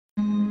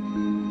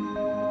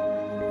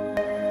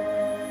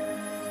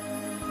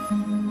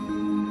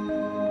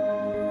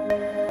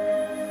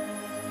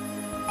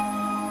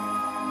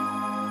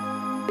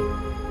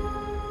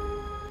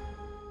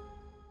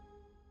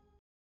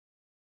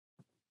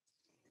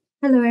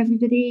Hello,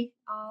 everybody.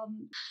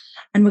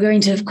 And we're going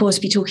to, of course,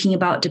 be talking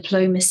about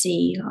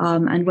diplomacy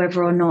and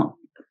whether or not,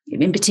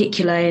 in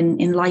particular,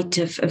 in light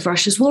of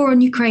Russia's war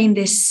on Ukraine,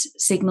 this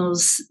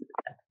signals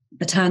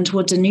a turn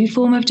towards a new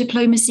form of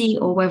diplomacy,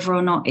 or whether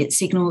or not it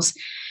signals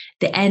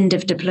the end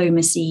of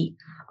diplomacy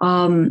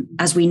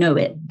as we know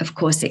it. Of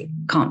course, it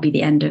can't be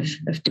the end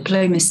of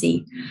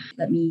diplomacy.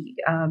 Let me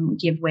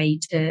give way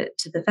to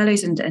the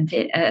fellows and to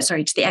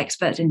the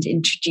experts and to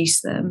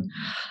introduce them.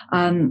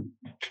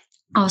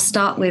 I'll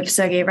start with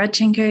Sergey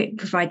Radchenko,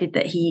 provided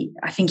that he's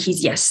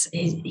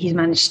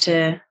managed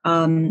to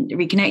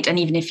reconnect. And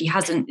even if he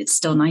hasn't, it's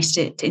still nice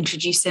to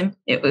introduce him.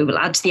 It will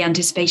add to the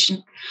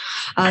anticipation.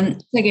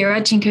 Sergey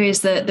Radchenko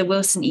is the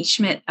Wilson E.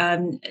 Schmidt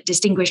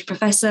Distinguished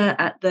Professor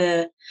at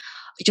the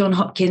Johns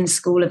Hopkins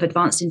School of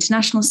Advanced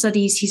International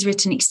Studies. He's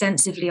written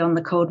extensively on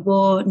the Cold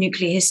War,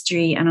 nuclear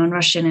history, and on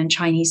Russian and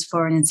Chinese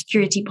foreign and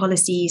security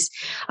policies.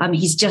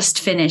 He's just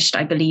finished,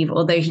 I believe,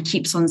 although he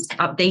keeps on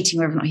updating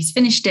whether or not he's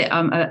finished it,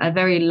 a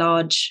very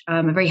large,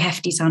 a very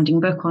hefty sounding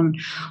book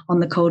on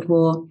the Cold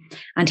War.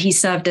 And he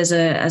served as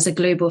a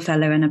global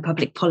fellow and a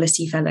public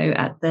policy fellow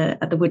at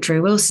the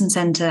Woodrow Wilson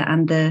Center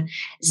and the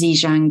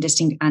Zhejiang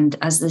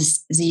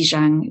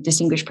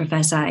Distinguished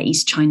Professor at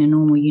East China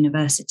Normal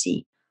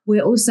University.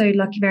 We're also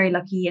very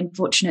lucky and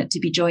fortunate to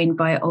be joined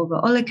by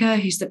Olga Oliker,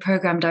 who's the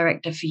Program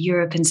Director for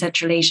Europe and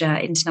Central Asia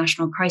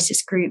International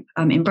Crisis Group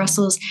in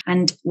Brussels,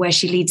 and where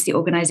she leads the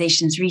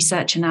organization's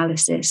research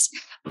analysis,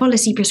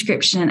 policy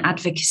prescription and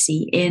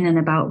advocacy in and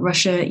about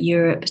Russia,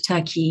 Europe,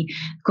 Turkey,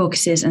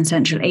 Caucasus, and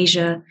Central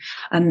Asia.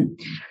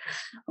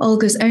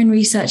 Olga's own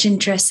research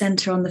interests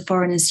center on the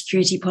foreign and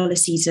security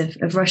policies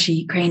of Russia,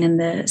 Ukraine, and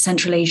the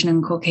Central Asian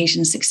and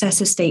Caucasian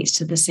successor states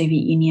to the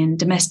Soviet Union,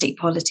 domestic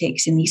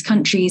politics in these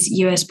countries,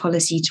 US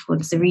policy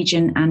towards the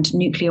region, and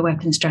nuclear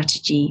weapon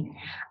strategy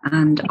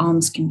and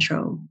arms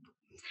control.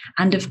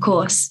 And of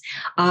course,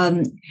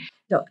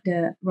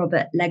 Dr.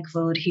 Robert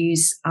Legvold,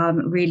 who's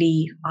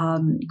really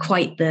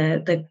quite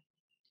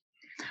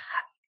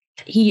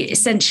he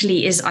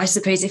essentially is, I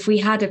suppose, if we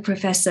had a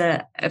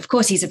professor, of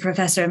course, he's a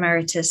professor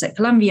emeritus at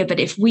Columbia, but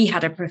if we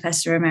had a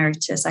professor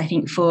emeritus, I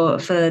think for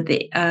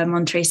the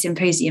Monterey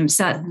Symposium,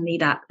 certainly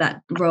that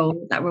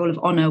role of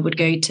honor would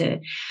go to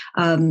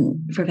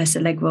Professor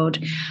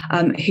Legvold,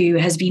 who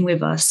has been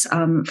with us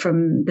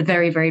from the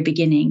very, very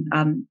beginning,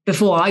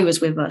 before I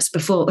was with us,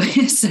 so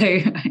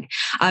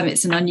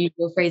it's an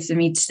unusual phrase for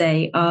me to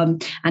say.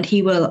 And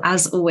he will,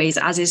 as always,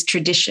 as is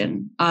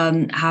tradition,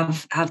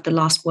 have the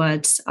last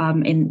words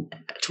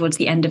towards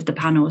the end of the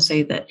panel,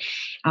 so that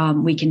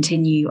we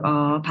continue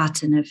our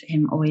pattern of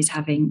him always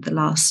having the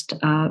last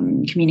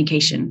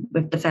communication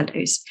with the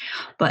fellows.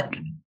 But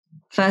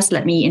first,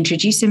 let me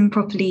introduce him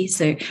properly.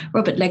 So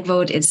Robert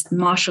Legvold is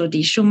Marshall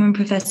D. Schulman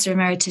Professor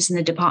Emeritus in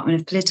the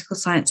Department of Political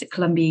Science at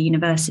Columbia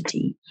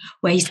University,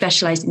 where he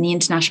specialized in the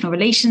international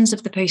relations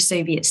of the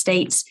post-Soviet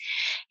states.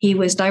 He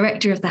was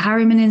director of the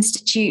Harriman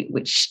Institute,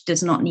 which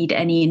does not need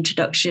any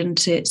introduction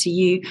to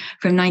you,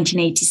 from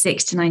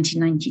 1986 to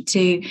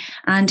 1992.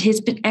 And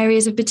his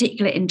areas of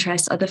particular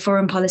interest are the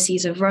foreign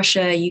policies of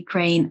Russia,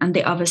 Ukraine, and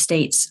the other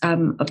states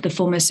of the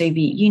former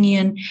Soviet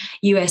Union,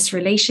 US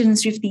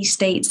relations with these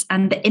states,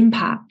 and the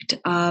impact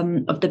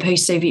of the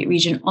post-Soviet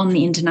region on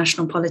the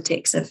international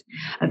politics of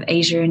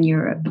Asia and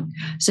Europe.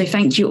 So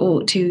thank you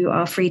all to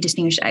our three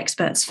distinguished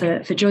experts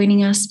for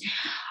joining us.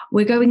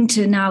 We're going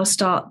to now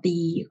start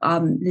the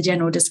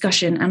general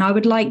discussion, and I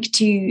would like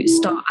to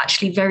start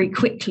actually very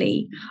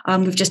quickly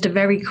with just a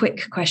very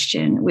quick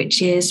question,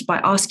 which is by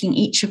asking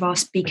each of our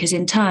speakers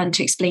in turn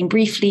to explain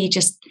briefly,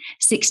 just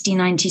 60,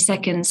 90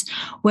 seconds,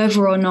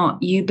 whether or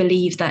not you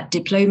believe that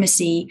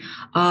diplomacy,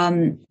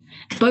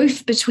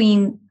 both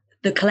between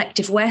the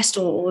collective West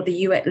or the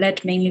US,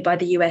 led mainly by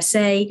the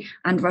USA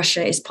and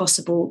Russia, is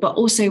possible, but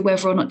also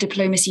whether or not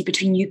diplomacy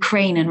between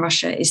Ukraine and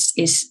Russia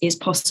is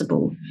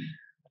possible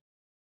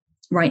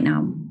right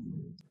now.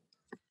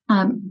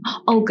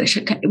 Olga,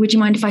 would you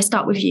mind if I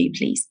start with you,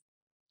 please?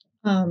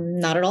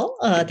 Not at all.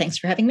 Thanks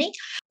for having me.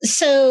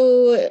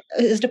 So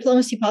is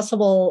diplomacy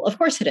possible? Of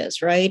course it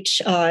is, right?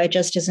 It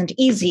just isn't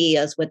easy,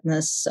 as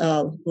witness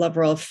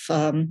Lavrov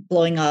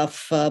blowing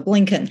off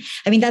Blinken.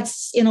 I mean,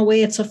 that's, in a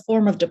way, it's a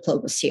form of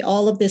diplomacy.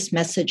 All of this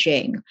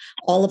messaging,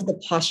 all of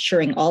the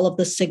posturing, all of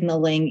the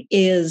signaling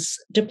is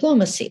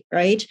diplomacy,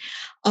 right?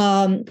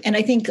 And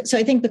I think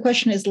the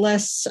question is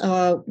less,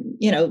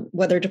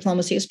 whether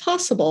diplomacy is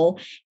possible.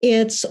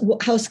 It's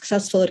how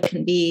successful it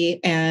can be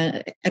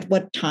and at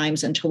what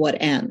times and to what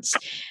ends.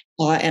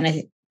 And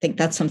I think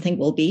that's something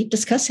we'll be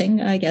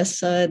discussing, I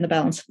guess, in the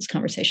balance of this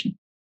conversation.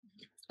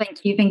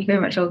 Thank you. Thank you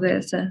very much, Olga.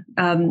 It's a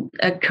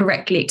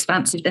correctly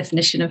expansive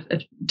definition of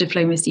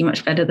diplomacy,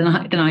 much better than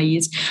I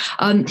use.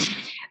 Bob,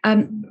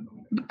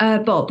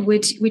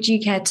 would you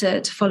care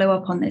to follow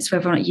up on this,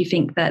 whether or not you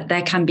think that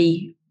there can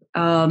be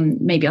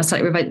maybe I'll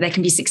slightly revise, there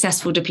can be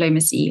successful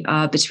diplomacy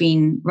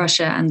between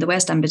Russia and the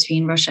West and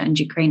between Russia and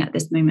Ukraine at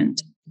this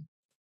moment?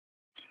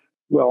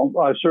 Well,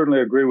 I certainly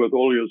agree with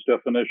Olga's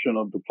definition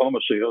of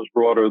diplomacy as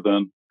broader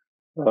than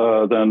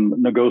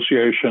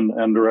negotiation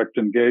and direct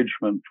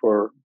engagement.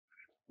 For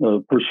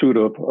pursuit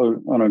of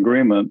an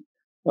agreement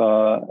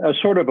as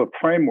sort of a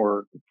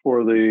framework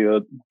for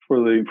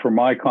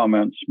my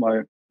comments,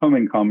 my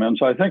coming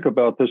comments. I think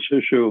about this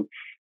issue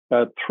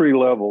at three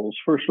levels.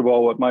 First of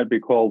all, what might be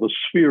called the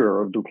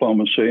sphere of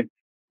diplomacy,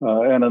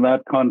 and in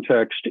that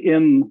context,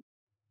 in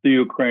the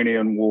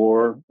Ukrainian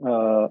war,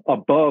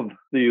 above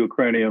the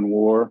Ukrainian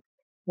war,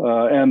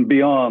 and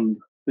beyond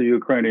the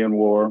Ukrainian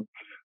war.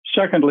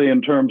 Secondly,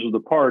 in terms of the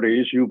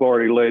parties, you've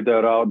already laid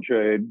that out,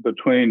 Jade,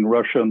 between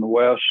Russia and the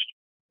West,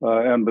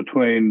 and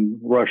between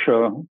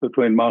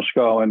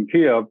Moscow and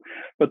Kiev.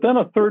 But then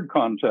a third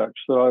context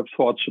that I have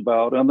thoughts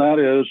about, and that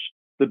is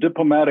the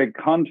diplomatic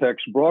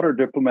context, broader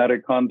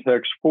diplomatic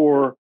context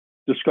for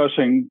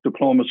discussing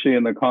diplomacy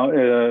in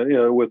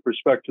with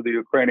respect to the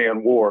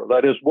Ukrainian war.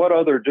 That is, what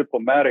other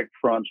diplomatic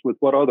fronts with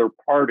what other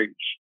parties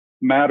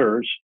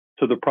matters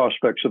to the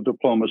prospects of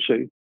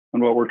diplomacy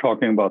and what we're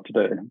talking about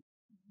today.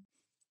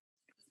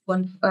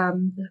 One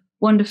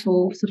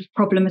wonderful sort of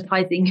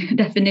problematizing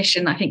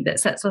definition, I think, that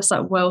sets us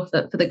up well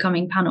for the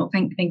coming panel.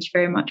 Thank you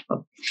very much,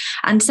 Bob.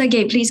 And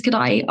Sergey, please, could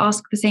I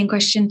ask the same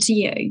question to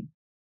you?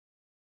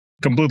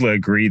 Completely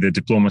agree that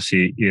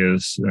diplomacy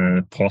is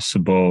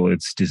possible,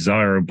 it's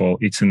desirable,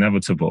 it's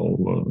inevitable.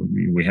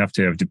 We have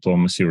to have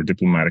diplomacy or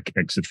diplomatic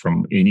exit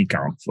from any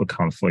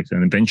conflict,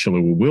 and eventually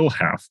we will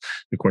have.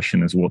 The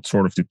question is what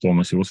sort of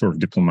diplomacy, what sort of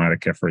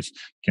diplomatic efforts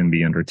can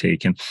be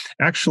undertaken.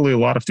 Actually, a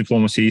lot of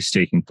diplomacy is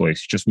taking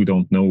place, just we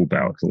don't know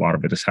about. A lot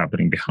of it is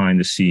happening behind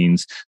the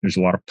scenes. There's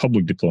a lot of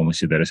public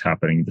diplomacy that is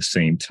happening at the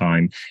same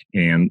time,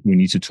 and we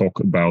need to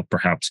talk about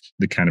perhaps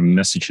the kind of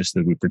messages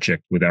that we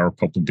project with our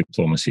public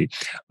diplomacy.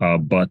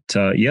 But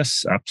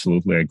yes,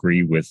 absolutely, I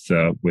agree with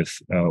what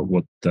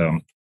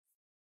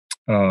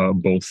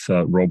both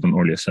Rob and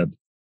Olga said.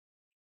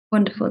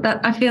 Wonderful.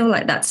 That I feel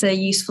like that's a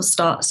useful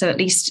start. So at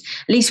least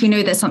we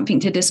know there's something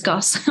to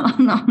discuss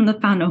on the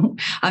panel.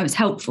 It's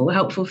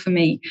helpful for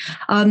me.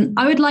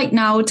 I would like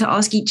now to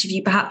ask each of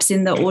you, perhaps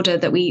in the order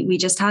that we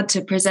just had,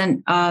 to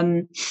present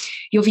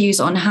your views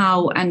on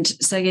how, and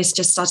Sergey's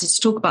just started to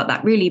talk about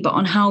that really, but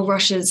on how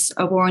Russia's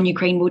war on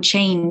Ukraine will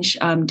change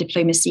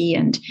diplomacy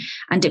and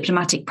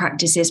diplomatic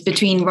practices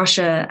between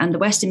Russia and the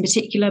West in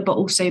particular, but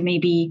also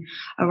maybe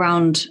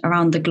around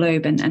the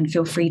globe. And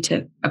feel free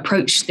to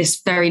approach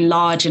this very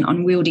large and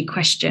unwieldy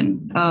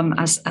question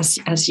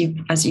as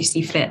you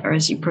see fit or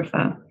as you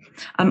prefer.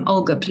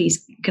 Olga,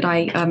 please, could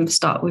I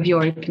start with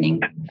your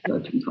opening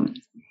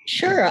comments?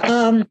 Sure.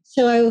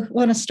 So I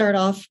want to start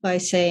off by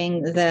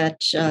saying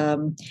that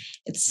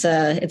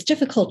it's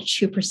difficult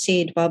to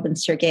precede Bob and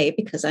Sergey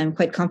because I'm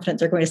quite confident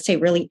they're going to say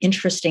really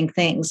interesting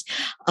things.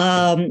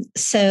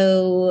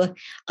 So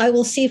I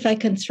will see if I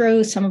can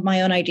throw some of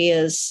my own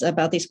ideas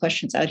about these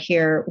questions out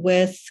here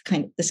with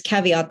kind of this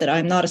caveat that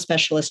I'm not a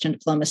specialist in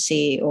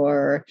diplomacy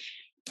or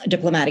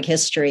diplomatic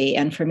history.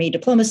 And for me,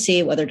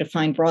 diplomacy, whether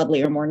defined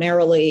broadly or more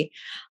narrowly,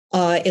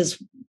 is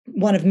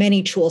one of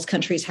many tools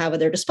countries have at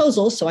their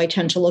disposal. So I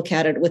tend to look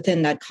at it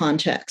within that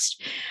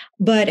context.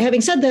 But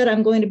having said that,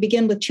 I'm going to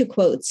begin with two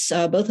quotes,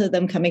 both of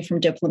them coming from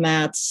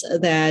diplomats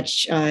that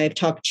I've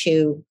talked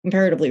to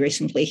comparatively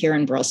recently here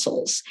in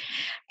Brussels.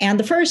 And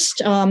the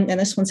first, and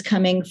this one's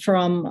coming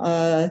from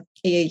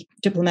a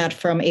diplomat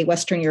from a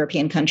Western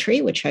European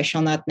country, which I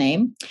shall not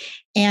name.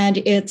 And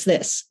it's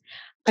this: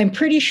 I'm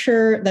pretty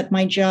sure that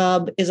my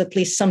job is at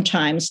least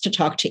sometimes to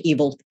talk to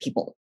evil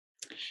people.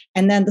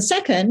 And then the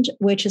second,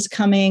 which is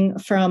coming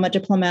from a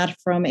diplomat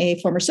from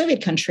a former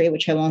Soviet country,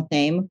 which I won't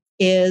name,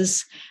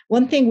 is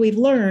one thing we've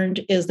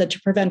learned is that to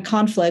prevent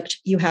conflict,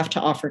 you have to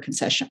offer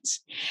concessions.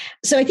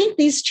 So I think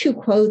these two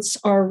quotes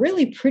are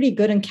really pretty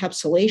good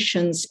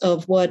encapsulations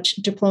of what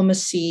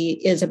diplomacy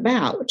is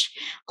about.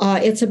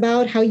 It's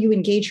about how you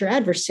engage your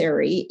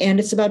adversary, and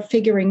it's about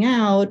figuring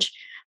out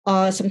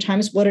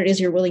sometimes what it is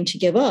you're willing to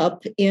give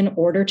up in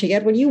order to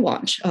get what you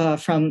want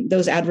from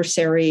those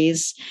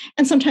adversaries,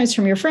 and sometimes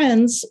from your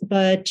friends,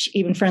 but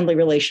even friendly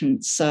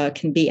relations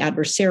can be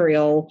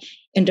adversarial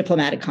in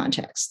diplomatic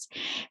contexts.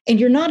 And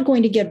you're not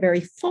going to get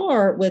very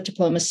far with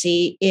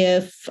diplomacy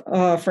if,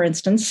 for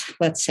instance,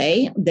 let's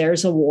say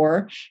there's a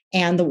war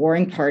and the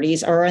warring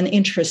parties are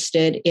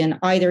uninterested in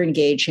either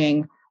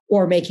engaging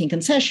or making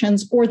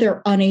concessions, or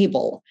they're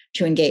unable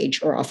to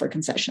engage or offer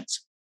concessions.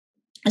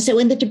 So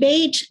in the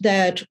debate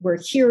that we're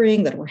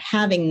hearing, that we're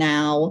having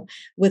now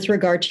with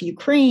regard to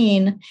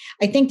Ukraine,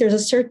 I think there's a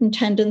certain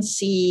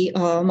tendency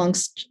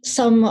amongst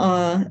some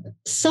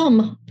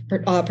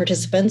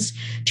participants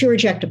to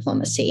reject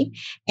diplomacy.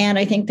 And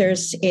I think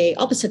there's an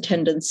opposite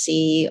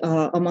tendency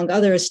among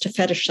others to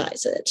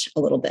fetishize it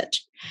a little bit.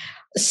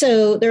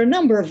 So there are a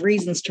number of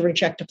reasons to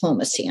reject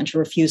diplomacy and to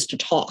refuse to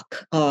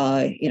talk,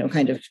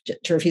 to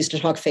refuse to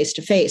talk face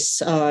to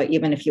face,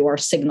 even if you are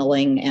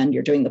signaling and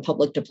you're doing the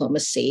public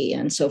diplomacy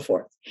and so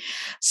forth.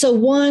 So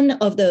one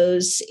of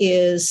those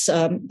is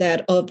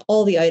that of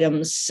all the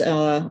items,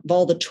 of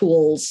all the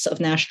tools of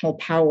national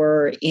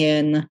power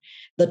in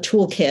the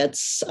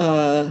toolkits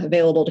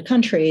available to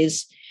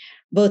countries,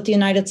 both the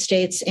United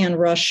States and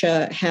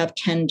Russia have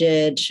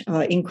tended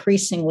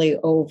increasingly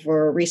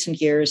over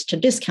recent years to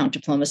discount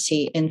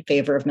diplomacy in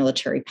favor of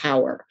military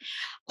power.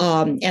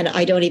 And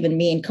I don't even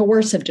mean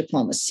coercive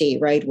diplomacy,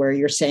 right, where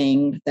you're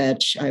saying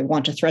that I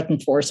want to threaten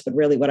force, but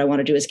really what I want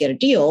to do is get a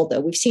deal, though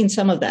we've seen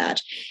some of that.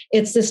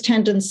 It's this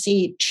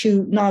tendency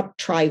to not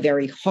try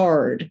very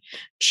hard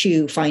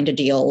to find a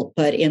deal,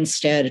 but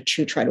instead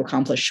to try to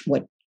accomplish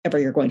whatever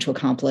you're going to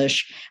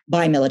accomplish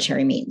by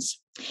military means.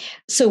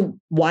 So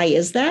why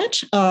is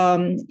that?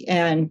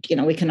 And,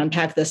 we can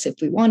unpack this if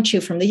we want to.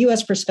 From the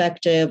U.S.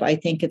 perspective, I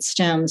think it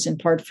stems in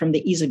part from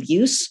the ease of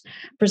use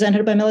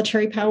presented by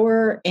military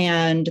power,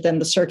 and then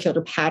the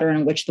circular pattern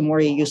in which the more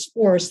you use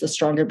force, the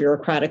stronger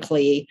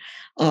bureaucratically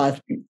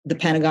the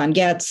Pentagon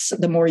gets,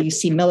 the more you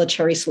see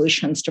military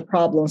solutions to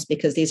problems,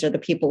 because these are the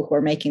people who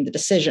are making the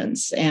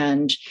decisions.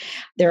 And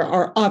there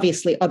are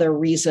obviously other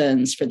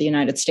reasons for the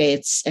United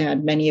States,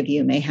 and many of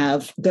you may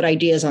have good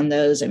ideas on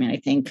those. I mean, I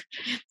think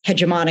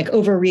hegemonic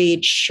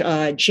overreach,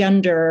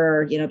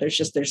 gender,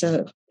 there's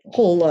a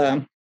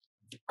whole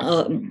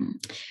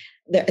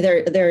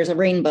there's a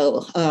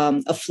rainbow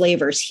of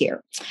flavors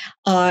here.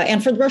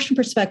 And for the Russian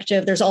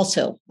perspective, there's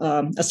also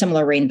a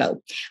similar rainbow.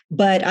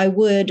 But I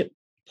would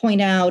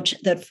point out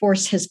that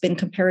force has been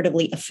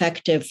comparatively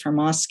effective for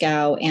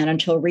Moscow, and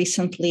until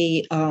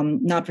recently,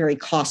 not very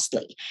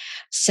costly.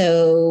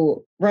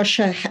 So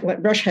Russia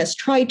has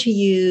tried to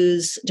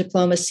use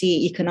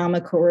diplomacy,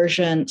 economic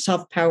coercion,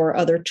 soft power,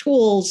 other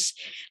tools.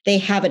 They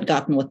haven't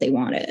gotten what they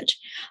wanted.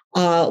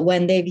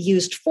 When they've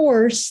used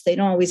force, they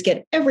don't always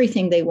get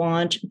everything they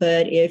want.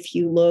 But if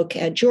you look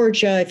at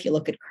Georgia, if you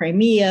look at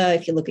Crimea,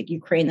 if you look at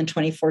Ukraine in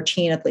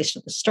 2014, at least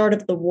at the start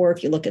of the war,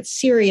 if you look at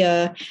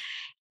Syria,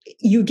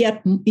 you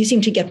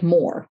seem to get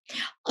more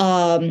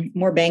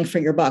bang for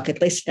your buck, at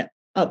least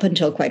up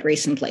until quite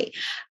recently.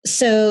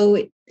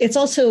 So it's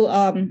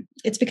also,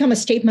 it's become a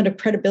statement of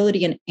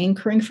credibility and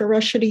anchoring for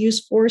Russia to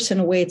use force in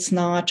a way it's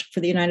not for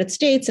the United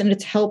States. And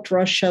it's helped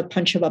Russia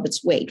punch above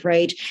its weight,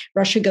 right?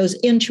 Russia goes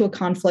into a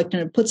conflict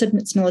and it puts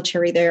its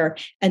military there,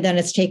 and then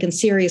it's taken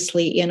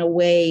seriously in a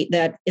way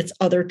that its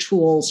other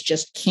tools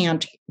just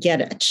can't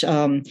get it.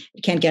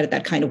 It can't get it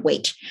that kind of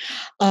weight.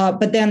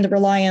 But then the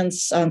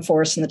reliance on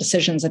force and the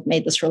decisions that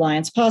made this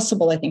reliance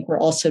possible, I think, were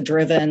also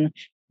driven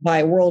by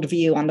a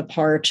worldview on the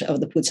part of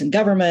the Putin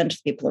government,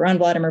 people around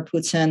Vladimir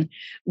Putin,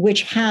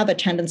 which have a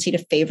tendency to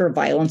favor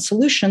violent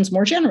solutions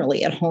more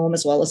generally at home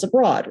as well as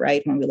abroad,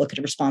 right? When we look at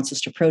responses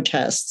to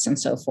protests and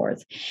so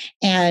forth.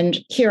 And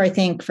here, I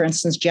think, for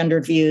instance,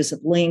 gendered views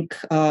that link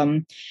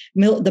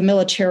the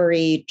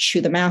military to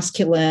the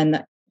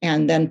masculine,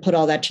 and then put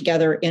all that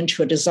together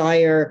into a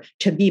desire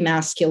to be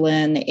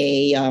masculine,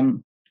 a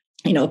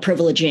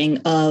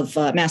privileging of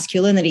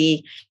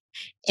masculinity.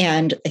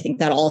 And I think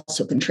that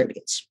also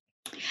contributes.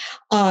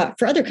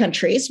 For other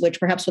countries, which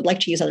perhaps would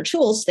like to use other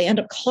tools, they end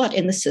up caught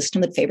in the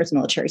system that favors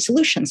military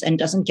solutions and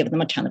doesn't give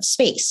them a ton of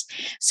space.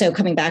 So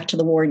coming back to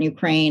the war in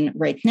Ukraine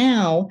right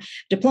now,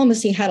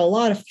 diplomacy had a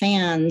lot of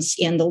fans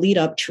in the lead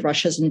up to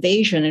Russia's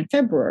invasion in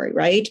February,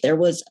 right? There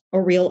was a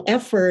real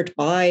effort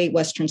by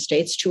Western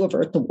states to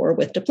avert the war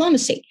with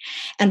diplomacy.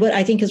 And what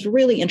I think is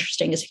really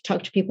interesting is if you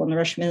talk to people in the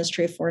Russian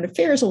Ministry of Foreign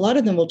Affairs, a lot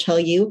of them will tell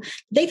you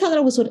they thought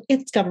that was what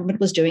its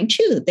government was doing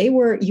too. That they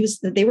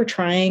were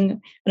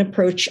trying an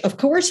approach of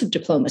coercive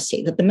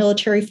diplomacy, that the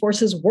military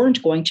forces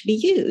weren't going to be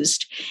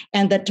used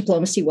and that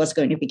diplomacy was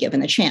going to be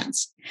given a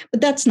chance.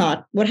 But that's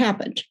not what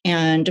happened.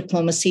 And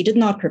diplomacy did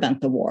not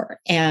prevent the war.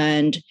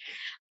 And,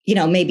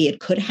 maybe it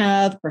could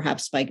have,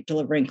 perhaps by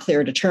delivering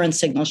clear deterrence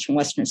signals from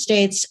Western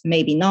states,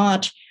 maybe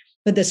not,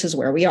 but this is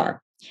where we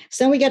are.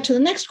 So then we get to the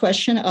next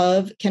question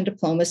of, can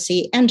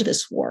diplomacy end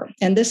this war?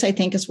 And this, I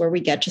think, is where we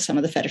get to some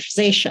of the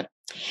fetishization.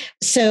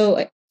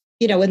 So,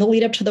 in the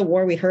lead up to the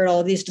war, we heard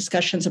all of these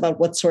discussions about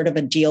what sort of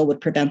a deal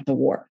would prevent the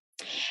war.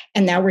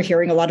 And now we're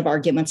hearing a lot of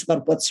arguments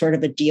about what sort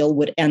of a deal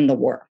would end the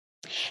war.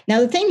 Now,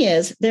 the thing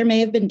is, there may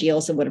have been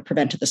deals that would have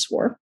prevented this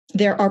war.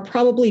 There are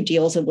probably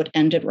deals that would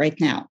end it right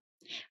now.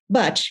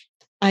 But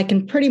I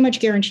can pretty much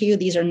guarantee you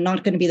these are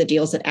not going to be the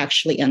deals that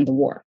actually end the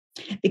war.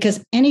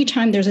 Because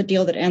anytime there's a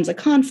deal that ends a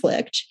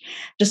conflict,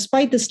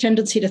 despite this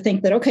tendency to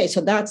think that, okay,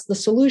 so that's the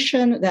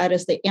solution, that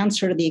is the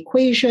answer to the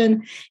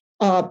equation,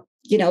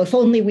 if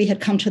only we had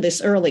come to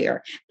this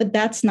earlier. But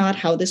that's not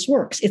how this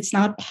works. It's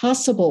not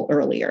possible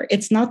earlier.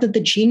 It's not that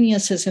the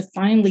geniuses have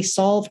finally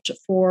solved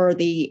for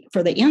the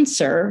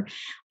answer.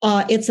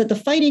 It's that the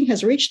fighting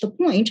has reached the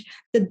point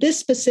that this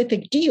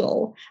specific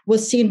deal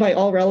was seen by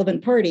all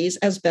relevant parties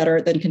as better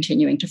than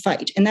continuing to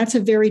fight. And that's a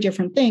very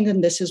different thing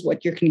than this is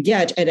what you can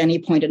get at any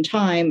point in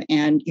time,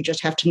 and you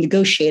just have to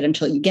negotiate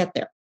until you get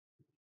there.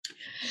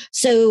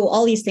 So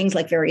all these things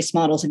like various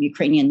models of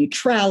Ukrainian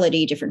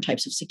neutrality, different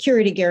types of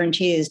security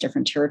guarantees,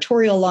 different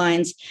territorial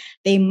lines,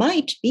 they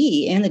might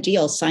be in the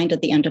deal signed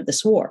at the end of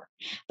this war.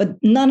 But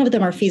none of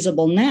them are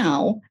feasible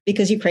now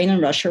because Ukraine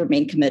and Russia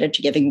remain committed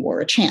to giving war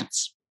a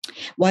chance.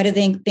 Why do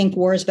they think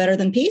war is better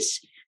than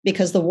peace?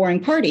 because the warring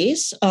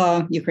parties,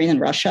 Ukraine and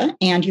Russia,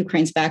 and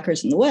Ukraine's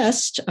backers in the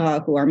West,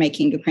 who are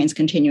making Ukraine's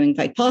continuing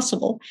fight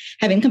possible,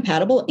 have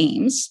incompatible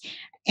aims,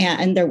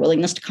 and their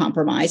willingness to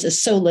compromise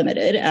is so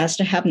limited as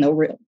to have no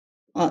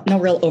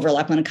real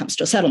overlap when it comes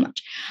to a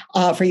settlement.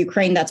 For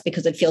Ukraine, that's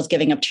because it feels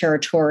giving up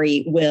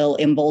territory will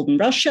embolden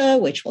Russia,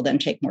 which will then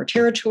take more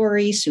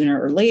territory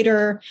sooner or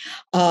later.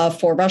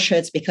 For Russia,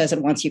 it's because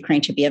it wants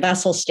Ukraine to be a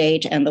vassal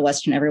state and the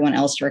West and everyone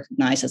else to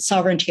recognize its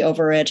sovereignty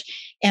over it,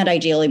 and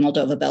ideally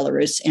Moldova,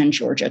 Belarus, and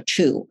Georgia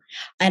too.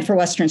 And for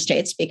Western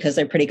states, because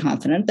they're pretty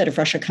confident that if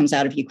Russia comes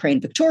out of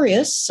Ukraine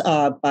victorious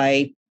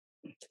by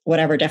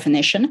whatever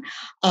definition,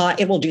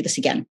 it will do this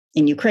again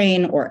in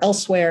Ukraine or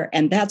elsewhere,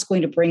 and that's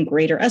going to bring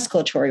greater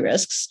escalatory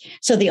risks.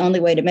 So the only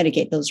way to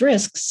mitigate those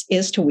risks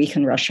is to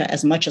weaken Russia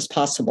as much as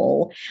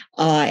possible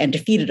and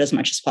defeat it as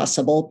much as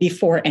possible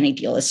before any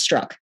deal is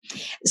struck.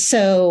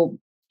 So,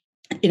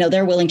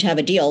 they're willing to have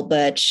a deal,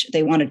 but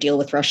they want to deal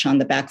with Russia on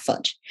the back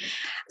foot.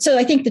 So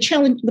I think the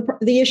challenge,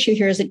 the issue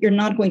here is that you're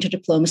not going to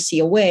diplomacy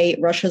away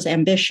Russia's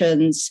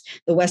ambitions,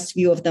 the West's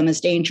view of them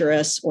as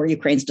dangerous, or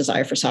Ukraine's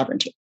desire for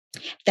sovereignty.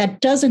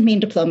 That doesn't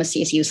mean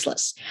diplomacy is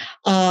useless.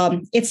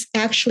 It's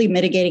actually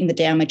mitigating the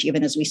damage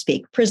even as we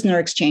speak. Prisoner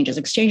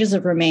exchanges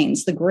of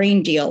remains, the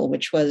grain deal,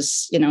 which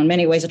was, in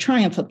many ways a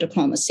triumph of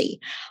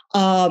diplomacy.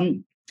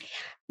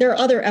 There are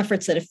other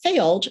efforts that have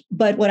failed,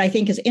 but what I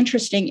think is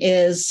interesting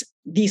is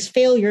these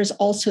failures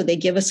also, they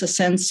give us a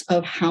sense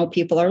of how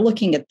people are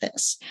looking at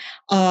this.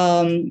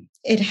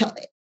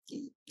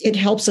 It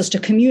helps us to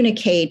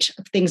communicate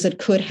things that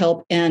could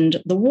help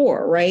end the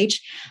war, right?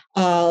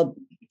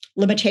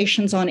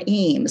 Limitations on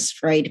aims,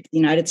 right? The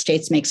United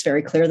States makes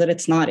very clear that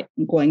it's not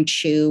going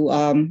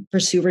to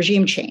pursue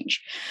regime change.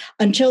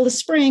 Until the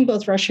spring,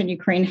 both Russia and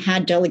Ukraine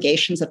had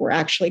delegations that were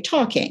actually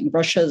talking.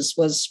 Russia's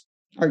was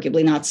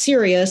arguably not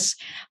serious,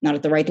 not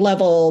at the right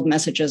level,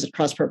 messages at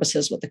cross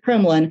purposes with the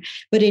Kremlin,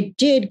 but it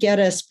did get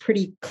us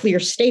pretty clear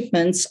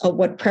statements of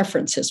what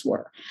preferences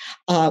were,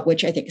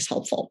 which I think is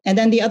helpful. And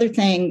then the other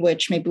thing,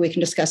 which maybe we can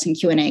discuss in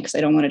Q&A, because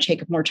I don't want to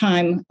take up more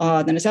time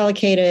than is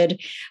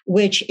allocated,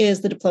 which is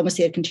the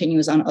diplomacy that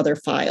continues on other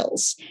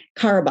files.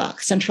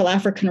 Karabakh, Central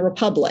African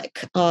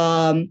Republic,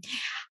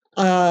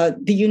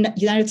 the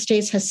United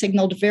States has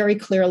signaled very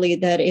clearly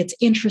that it's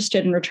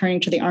interested in returning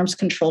to the arms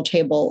control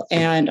table.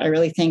 And I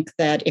really think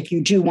that if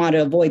you do want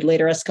to avoid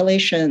later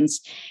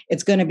escalations,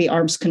 it's going to be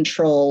arms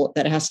control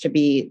that has to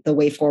be the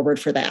way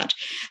forward for that.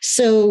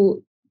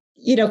 So,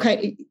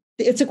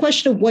 it's a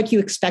question of what you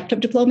expect of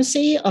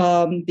diplomacy.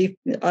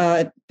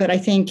 But I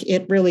think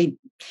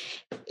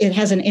it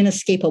has an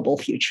inescapable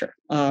future.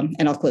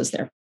 And I'll close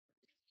there.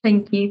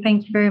 Thank you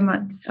very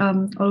much,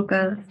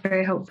 Olga. That's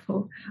very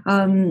helpful.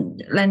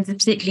 Lens is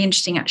particularly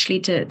interesting, actually,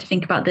 to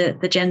think about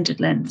the gendered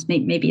lens,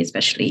 maybe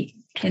especially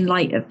in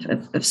light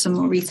of some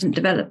more recent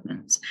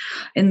developments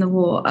in the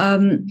war.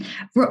 Bob,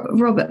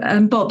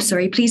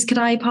 please, could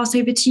I pass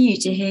over to you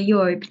to hear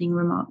your opening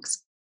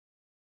remarks?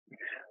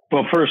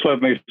 Well, first,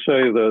 let me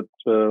say that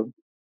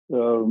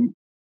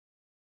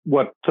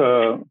what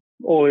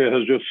Olga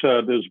has just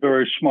said is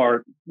very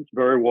smart, it's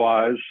very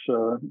wise,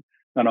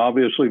 and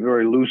obviously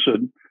very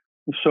lucid.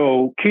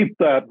 So keep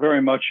that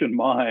very much in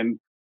mind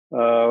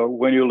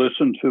when you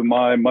listen to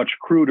my much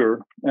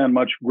cruder and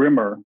much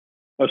grimmer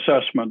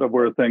assessment of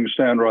where things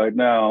stand right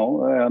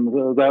now.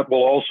 And that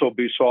will also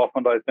be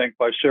softened, I think,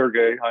 by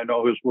Sergey. I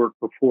know his work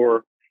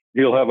before.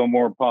 He'll have a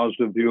more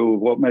positive view of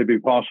what may be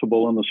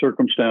possible in the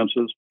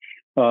circumstances.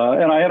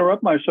 And I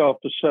interrupt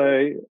myself to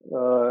say,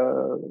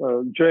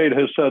 Jade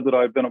has said that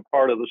I've been a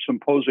part of the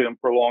symposium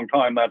for a long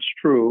time. That's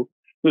true.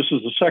 This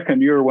is the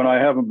second year when I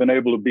haven't been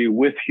able to be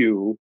with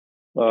you,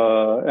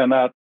 and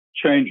that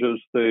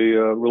changes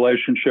the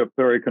relationship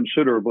very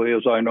considerably,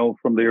 as I know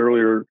from the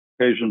earlier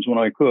occasions when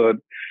I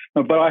could.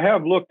 But I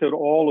have looked at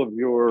all of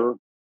your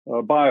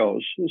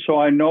bios, so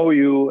I know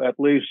you at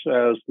least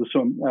as the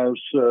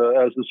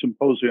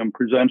symposium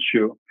presents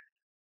you.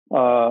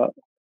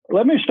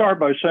 Let me start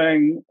by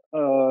saying,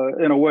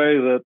 in a way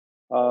that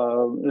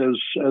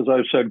is, as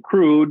I've said,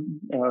 crude,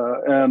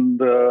 and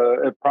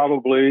it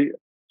probably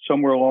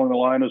somewhere along the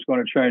line is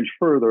going to change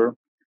further.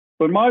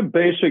 But my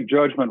basic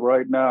judgment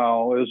right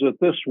now is that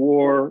this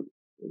war,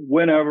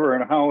 whenever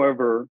and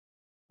however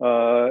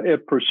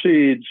it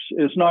proceeds,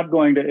 is not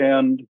going to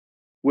end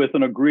with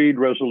an agreed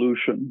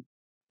resolution.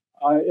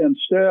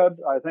 Instead,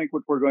 I think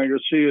what we're going to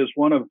see is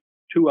one of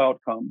two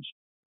outcomes,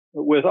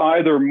 with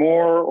either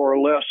more or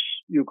less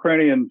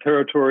Ukrainian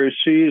territory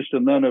seized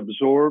and then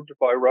absorbed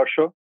by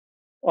Russia,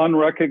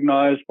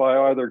 unrecognized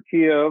by either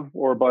Kiev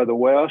or by the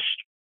West,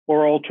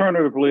 or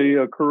alternatively,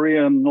 a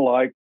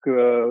Korean-like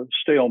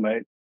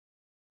stalemate.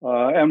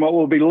 And what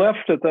will be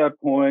left at that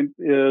point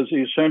is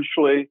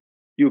essentially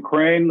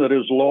Ukraine that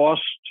is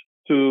lost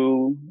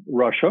to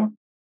Russia,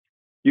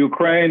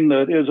 Ukraine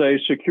that is a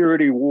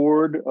security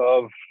ward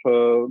of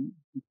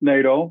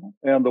NATO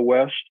and the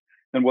West,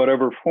 in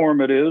whatever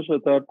form it is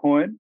at that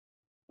point,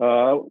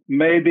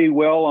 may be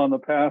well on the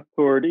path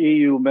toward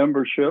EU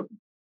membership.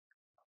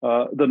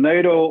 The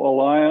NATO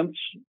alliance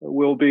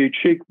will be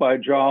cheek by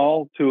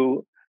jowl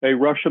to a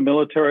Russian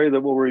military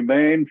that will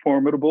remain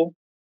formidable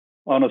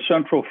on a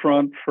central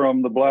front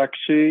from the Black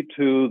Sea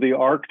to the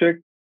Arctic,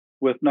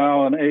 with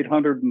now an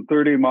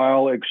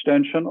 830-mile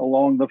extension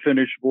along the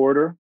Finnish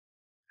border.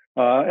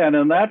 And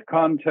in that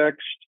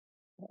context,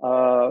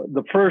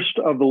 the first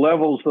of the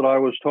levels that I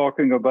was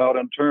talking about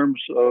in terms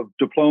of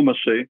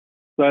diplomacy,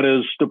 that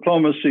is,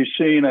 diplomacy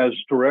seen as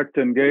direct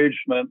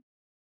engagement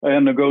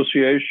and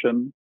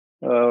negotiation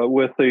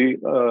with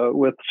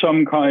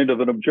some kind of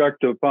an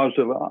objective,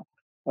 positive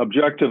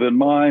objective in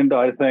mind,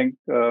 I think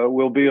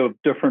will be of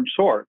different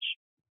sorts.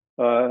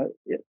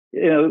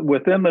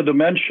 Within the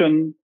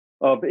dimension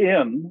of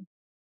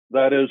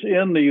that is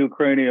in the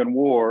Ukrainian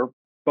war,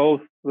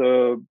 both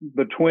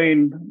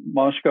between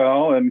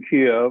Moscow and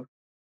Kiev,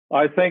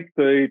 I think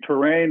the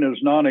terrain is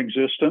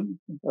non-existent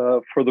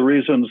for the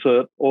reasons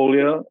that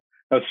Olga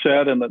has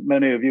said and that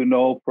many of you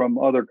know from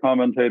other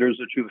commentators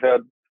that you've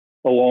had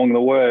along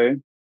the way.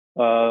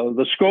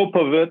 The scope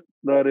of it,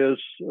 that is,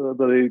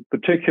 the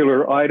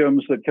particular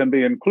items that can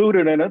be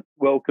included in it,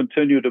 will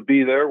continue to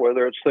be there,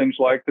 whether it's things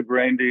like the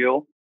grain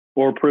deal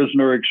or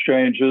prisoner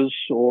exchanges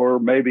or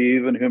maybe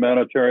even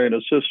humanitarian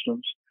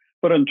assistance.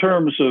 But in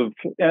terms of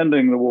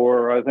ending the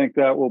war, I think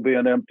that will be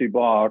an empty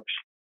box.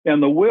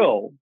 And the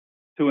will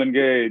to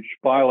engage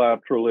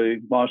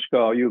bilaterally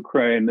Moscow,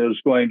 Ukraine, is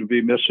going to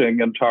be missing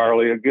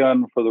entirely,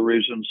 again, for the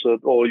reasons that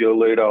Olga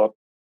laid out,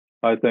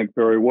 I think,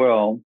 very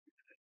well.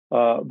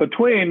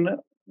 Between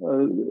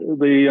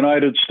the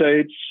United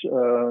States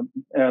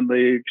and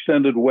the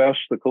extended West,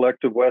 the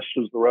collective West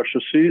as the Russia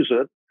sees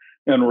it,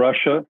 and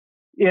Russia,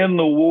 in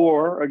the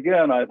war,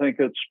 again, I think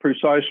it's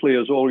precisely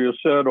as Olga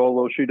said,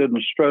 although she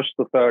didn't stress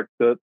the fact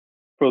that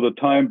for the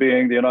time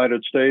being, the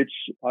United States,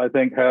 I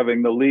think,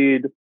 having the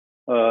lead,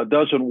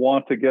 doesn't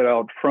want to get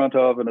out front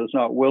of and is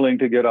not willing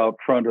to get out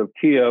front of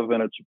Kiev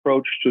and its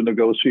approach to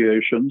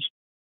negotiations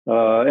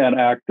and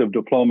active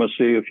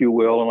diplomacy, if you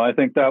will. And I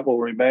think that will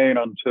remain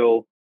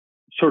until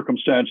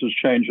circumstances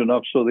change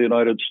enough so the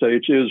United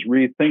States is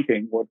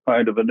rethinking what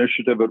kind of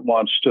initiative it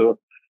wants to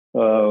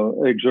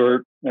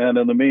exert. And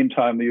in the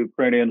meantime, the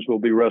Ukrainians will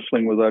be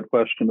wrestling with that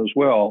question as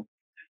well.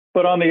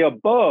 But on the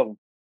above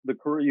the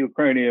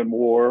Ukrainian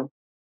war,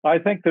 I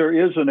think there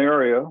is an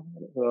area,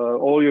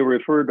 Olga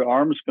referred to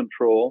arms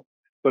control,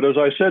 but as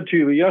I said to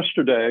you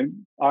yesterday,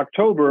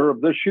 October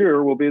of this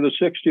year will be the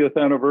 60th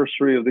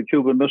anniversary of the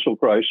Cuban Missile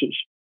Crisis.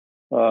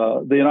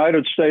 The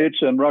United States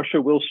and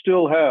Russia will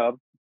still have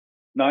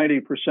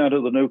 90%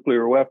 of the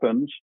nuclear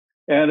weapons.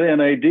 And in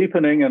a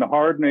deepening and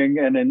hardening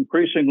and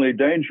increasingly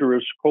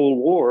dangerous Cold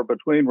War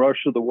between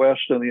Russia, the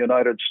West, and the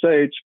United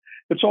States,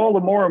 it's all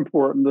the more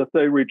important that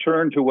they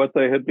return to what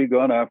they had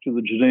begun after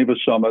the Geneva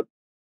Summit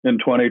in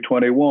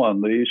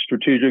 2021, the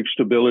Strategic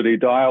Stability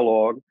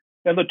Dialogue,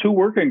 and the two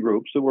working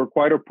groups that were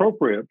quite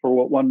appropriate for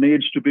what one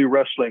needs to be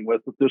wrestling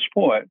with at this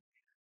point.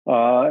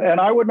 And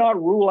I would not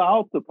rule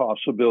out the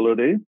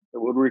possibility that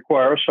would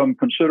require some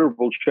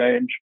considerable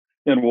change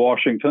in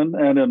Washington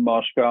and in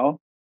Moscow,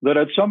 that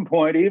at some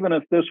point, even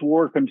if this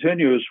war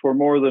continues for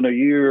more than a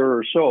year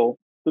or so,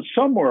 that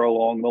somewhere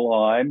along the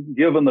line,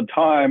 given the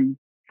time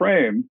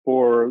frame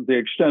for the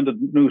extended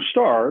New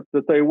START,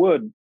 that they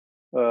would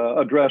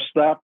address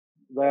that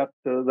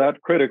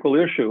critical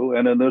issue.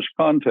 And in this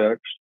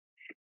context,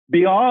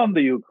 beyond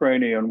the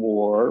Ukrainian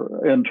war,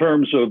 in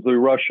terms of the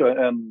Russia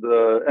and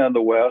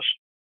the West,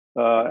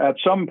 at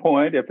some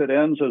point, if it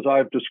ends as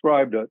I've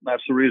described it, and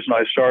that's the reason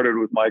I started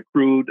with my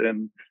crude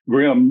and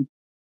grim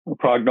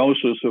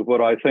prognosis of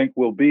what I think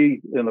will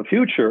be in the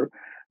future,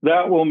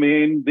 that will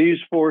mean these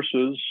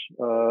forces,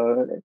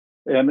 and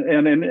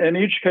in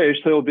each case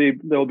they'll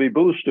be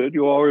boosted.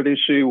 You already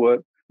see what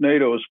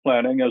NATO is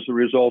planning as a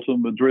result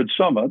of the Madrid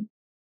summit,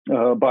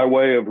 by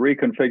way of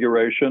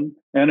reconfiguration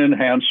and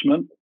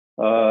enhancement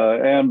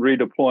and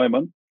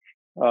redeployment.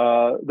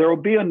 There will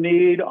be a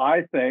need,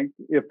 I think,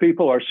 if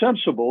people are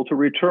sensible, to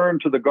return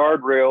to the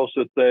guardrails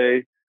that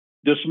they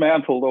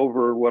dismantled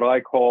over what I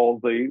call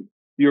the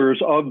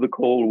years of the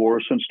Cold War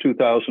since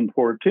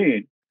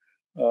 2014.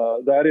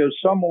 That is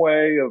some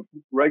way of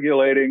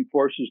regulating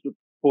forces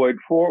deployed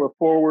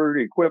forward,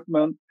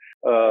 equipment,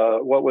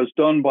 what was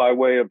done by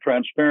way of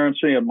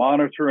transparency and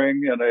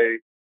monitoring in a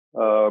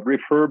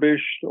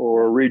refurbished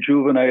or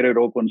rejuvenated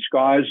open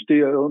skies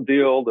deal,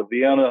 the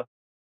Vienna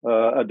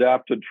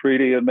adapted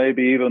treaty, and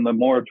maybe even the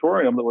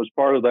moratorium that was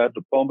part of that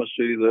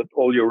diplomacy that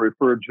Olga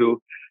referred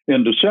to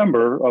in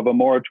December, of a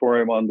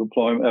moratorium on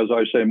deployment, as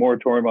I say,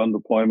 moratorium on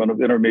deployment of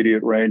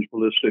intermediate range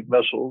ballistic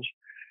missiles.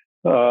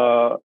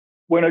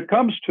 When it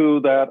comes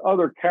to that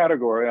other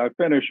category, I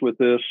finish with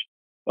this,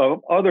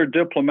 of other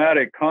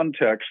diplomatic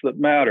contexts that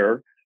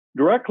matter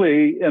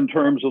directly in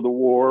terms of the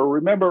war.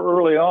 Remember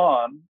early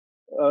on,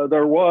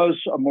 there was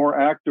a more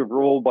active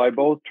role by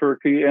both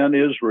Turkey and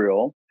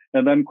Israel,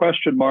 and then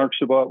question marks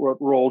about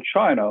what role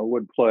China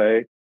would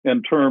play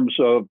in terms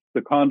of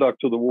the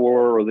conduct of the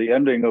war or the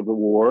ending of the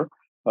war.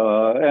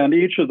 And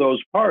each of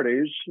those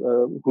parties,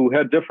 who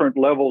had different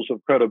levels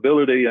of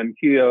credibility in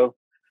Kiev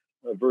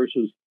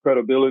versus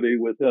credibility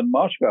within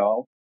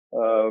Moscow,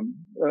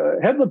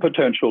 had the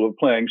potential of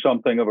playing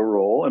something of a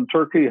role, and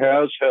Turkey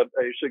has had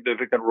a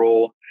significant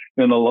role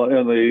in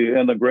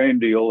the grain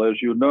deal,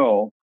 as you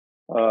know.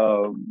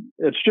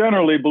 It's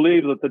generally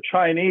believed that the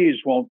Chinese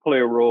won't play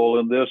a role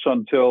in this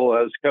until,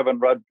 as Kevin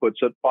Rudd puts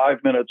it,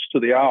 5 minutes to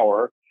the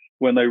hour,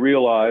 when they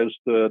realize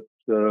that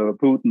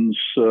Putin's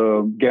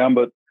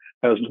gambit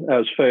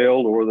has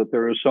failed, or that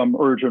there is some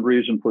urgent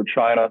reason for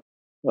China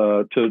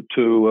to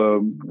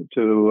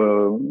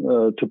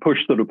push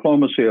the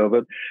diplomacy of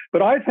it.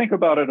 But I think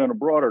about it in a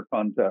broader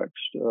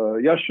context.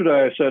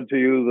 Yesterday, I said to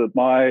you that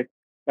my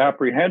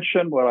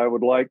apprehension, what I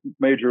would like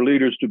major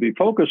leaders to be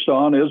focused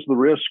on, is the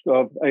risk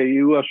of a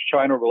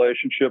U.S.-China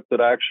relationship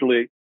that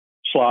actually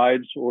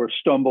slides or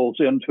stumbles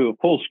into a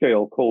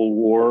full-scale Cold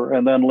War,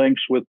 and then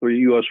links with the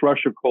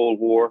U.S.-Russia Cold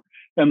War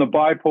and the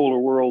bipolar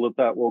world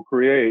that will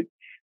create.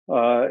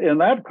 In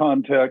that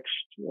context,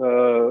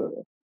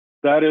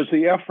 that is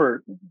the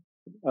effort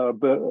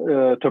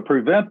to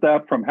prevent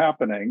that from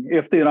happening.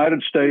 If the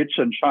United States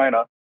and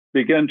China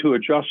begin to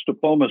adjust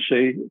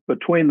diplomacy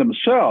between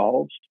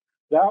themselves,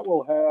 that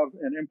will have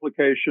an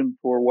implication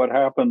for what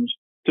happens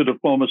to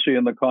diplomacy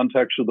in the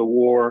context of the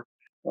war,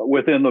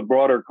 within the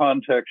broader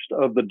context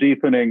of the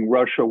deepening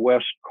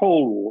Russia-West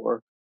Cold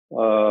War.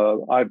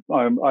 I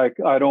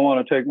don't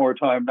want to take more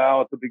time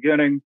now at the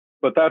beginning,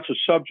 but that's a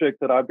subject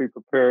that I'd be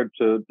prepared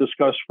to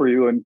discuss for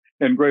you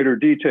in greater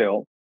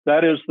detail.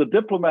 That is the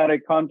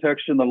diplomatic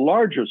context in the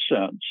larger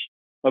sense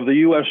of the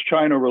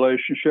U.S.-China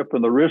relationship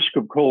and the risk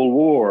of Cold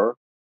War,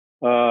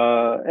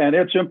 and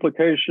its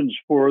implications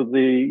for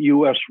the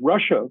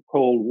U.S.-Russia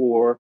Cold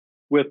War,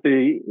 with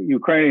the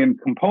Ukrainian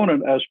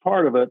component as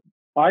part of it,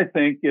 I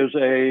think is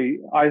a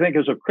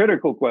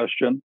critical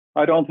question.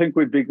 I don't think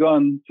we've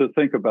begun to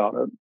think about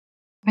it.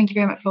 Thank you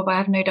very much, Bob. I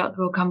have no doubt that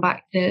we'll come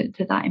back to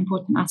that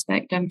important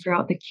aspect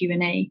throughout the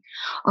Q&A.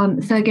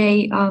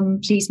 Sergey,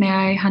 please, may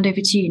I hand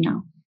over to you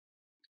now?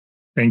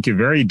 Thank you.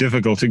 Very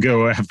difficult to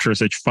go after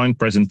such fine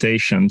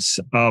presentations.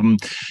 I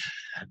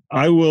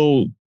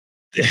don't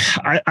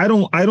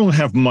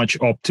have much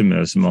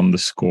optimism on the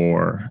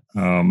score,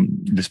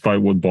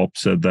 despite what Bob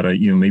said, that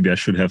maybe I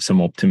should have some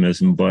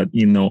optimism, but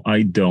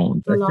I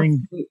don't. I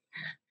think.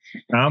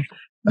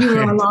 You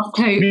were our last hope.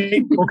 Okay.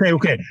 Of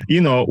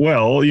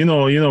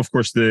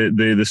course,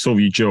 the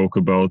Soviet joke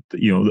about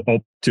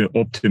the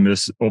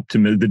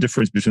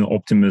difference between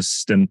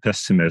optimist and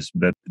pessimist.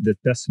 That the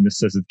pessimist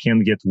says it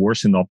can get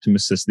worse, and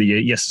optimist says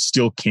yes, it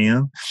still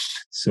can.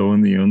 So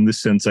in this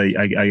sense,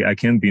 I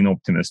can be an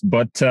optimist,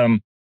 but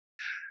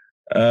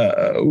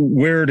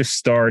where to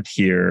start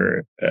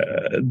here?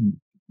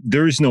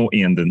 There is no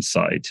end in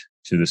sight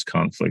to this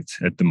conflict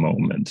at the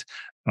moment.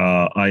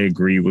 I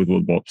agree with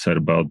what Bob said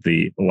about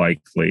the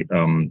likely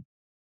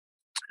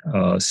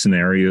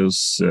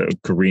scenarios.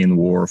 Korean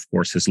War, of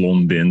course, has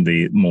long been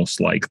the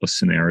most likely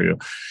scenario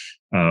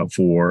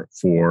for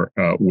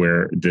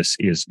where this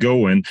is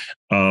going.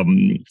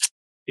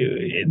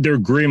 There are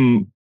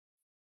grim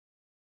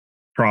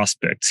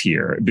prospects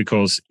here,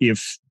 because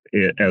if,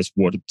 as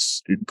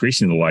what's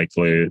increasingly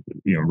likely,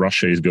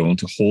 Russia is going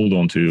to hold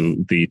on to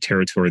the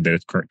territory that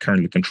it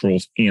currently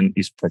controls, and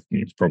is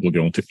probably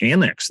going to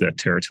annex that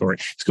territory.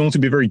 It's going to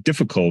be very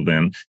difficult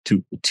then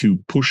to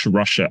push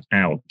Russia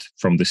out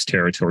from this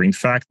territory. In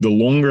fact, the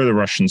longer the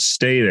Russians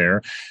stay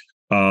there,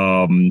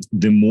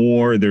 the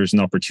more there's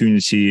an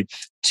opportunity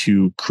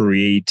to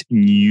create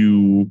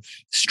new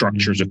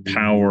structures of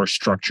power,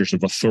 structures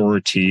of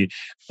authority,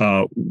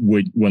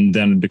 when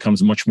then it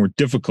becomes much more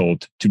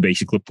difficult to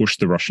basically push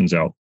the Russians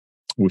out.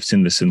 We've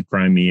seen this in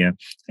Crimea,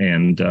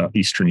 and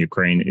Eastern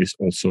Ukraine is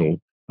also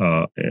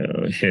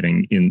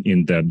heading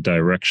in that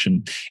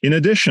direction. In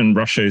addition,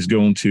 Russia is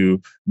going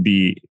to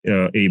be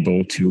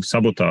able to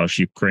sabotage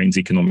Ukraine's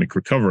economic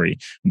recovery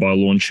by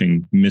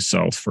launching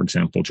missiles, for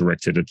example,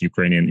 directed at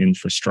Ukrainian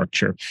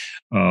infrastructure.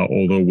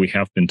 Although we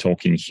have been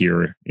talking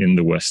here in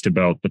the West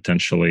about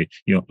potentially,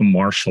 a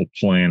Marshall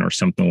Plan or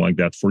something like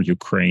that for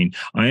Ukraine,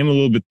 I am a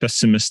little bit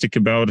pessimistic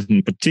about it.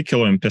 In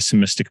particular, I'm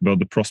pessimistic about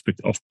the prospect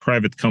of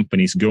private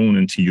companies going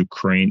into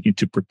Ukraine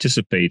to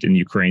participate in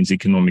Ukraine's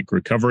economic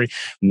recovery.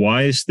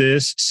 Why is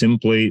this?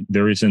 Simply,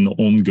 there is an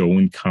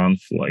ongoing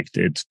conflict.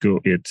 It's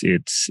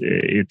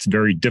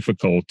very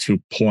difficult to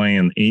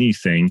plan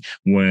anything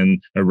when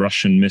a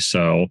Russian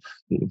missile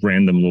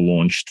randomly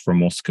launched from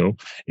Moscow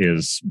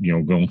is,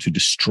 going to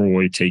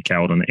destroy, take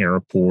out an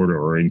airport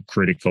or a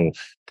critical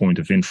point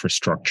of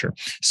infrastructure.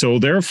 So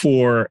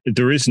therefore,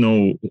 there is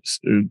no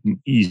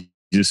easy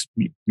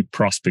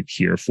prospect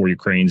here for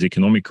Ukraine's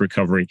economic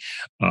recovery.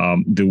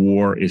 The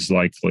war is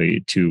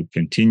likely to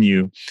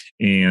continue,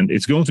 and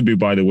it's going to be,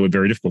 by the way,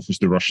 very difficult because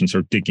the Russians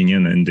are digging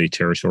in the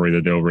territory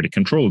that they already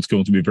control. It's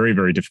going to be very,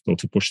 very difficult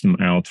to push them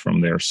out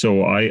from there.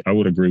 So I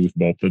would agree with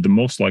Bob that the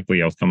most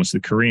likely outcome is the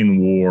Korean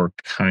War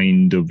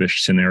kind of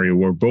ish scenario,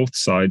 where both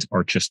sides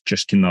are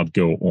just cannot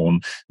go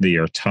on. They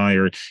are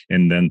tired,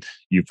 and then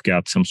you've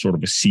got some sort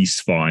of a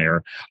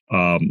ceasefire.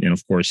 And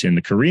of course, in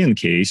the Korean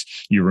case,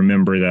 you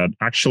remember that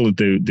actually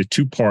the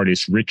two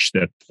parties reached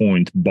that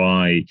point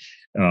by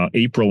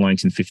April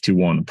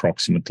 1951,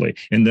 approximately.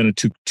 And then it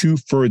took 2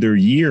 further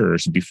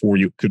years before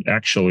you could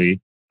actually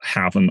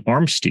have an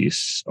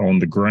armistice on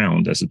the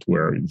ground, as it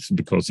were,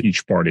 because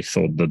each party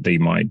thought that they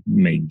might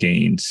make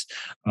gains,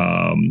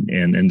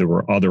 and there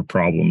were other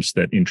problems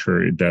that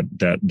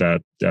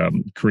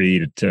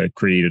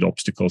created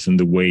obstacles in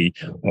the way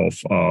of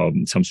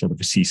some sort of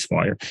a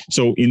ceasefire.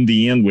 So in the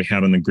end, we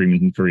had an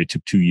agreement in Korea. It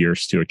took 2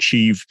 years to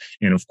achieve,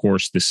 and of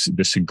course,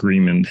 this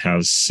agreement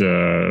has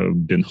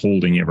been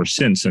holding ever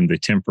since. And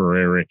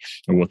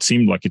what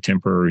seemed like a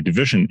temporary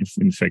division,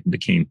 in fact,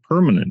 became a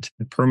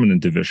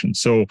permanent division.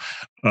 So.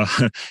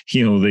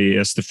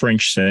 As the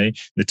French say,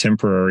 the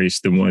temporary is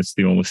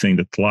the only thing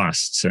that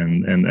lasts,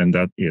 and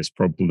that is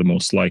probably the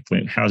most likely,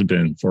 it has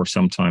been for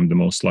some time,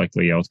 the most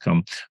likely outcome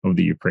of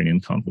the Ukrainian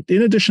conflict.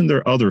 In addition,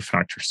 there are other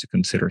factors to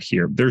consider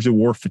here. There's a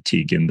war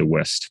fatigue in the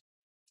West.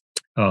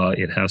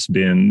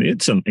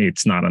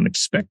 It's not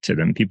unexpected,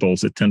 and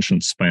people's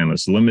attention span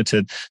is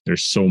limited.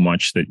 There's so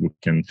much that we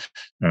can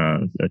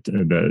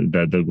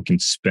that we can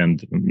spend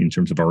in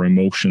terms of our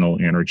emotional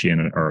energy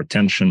and our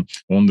attention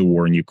on the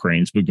war in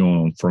Ukraine. It's been going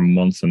on for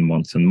months and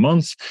months and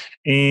months,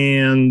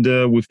 and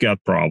we've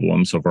got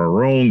problems of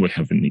our own. We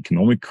have an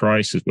economic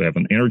crisis. We have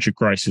an energy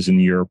crisis in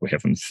Europe. We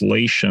have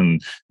inflation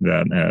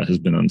that has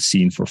been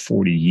unseen for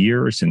 40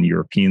 years in the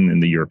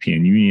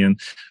European Union,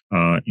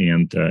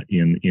 and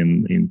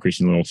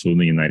increasingly also in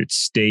the United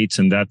States,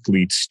 and that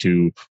leads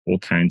to all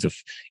kinds of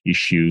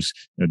issues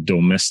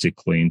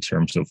domestically in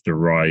terms of the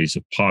rise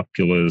of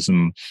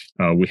populism.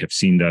 We have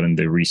seen that in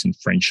the recent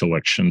French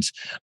elections,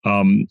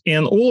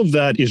 and all of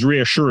that is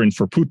reassuring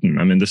for Putin.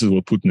 I mean, this is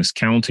what Putin is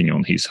counting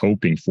on. He's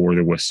hoping for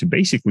the West to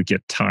basically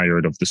get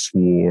tired of this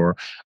war.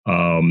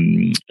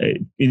 In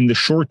the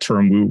short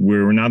term,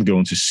 we're not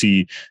going to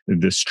see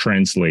this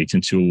translate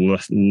into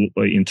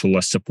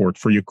less support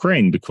for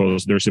Ukraine,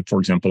 because there's for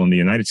example, in the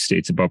United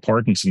States, a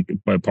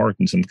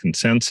bipartisan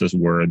consensus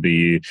where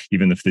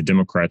even if the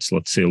Democrats,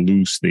 let's say,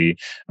 lose the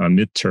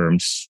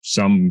midterms,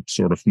 some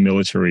sort of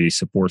military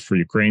support for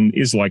Ukraine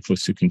is likely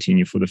to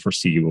continue for the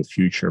foreseeable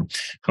future.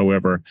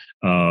 However,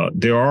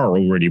 there are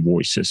already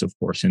voices, of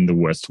course, in the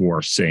West who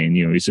are saying,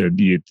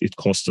 it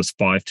costs us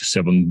 $5 to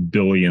 $7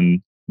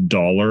 billion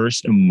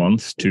a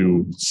month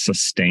to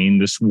sustain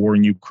this war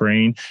in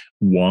Ukraine,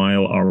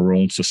 while our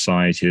own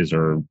societies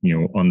are,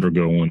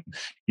 undergoing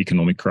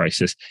economic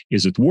crisis.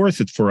 Is it worth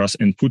it for us?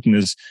 And Putin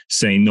is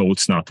saying, no,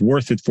 it's not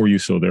worth it for you.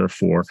 So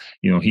therefore,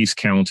 he's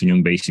counting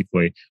on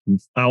basically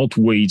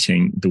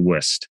outweighting the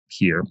West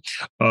here.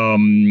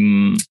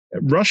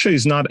 Russia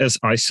is not as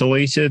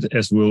isolated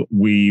as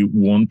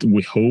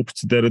we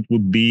hoped that it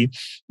would be.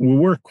 We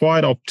were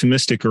quite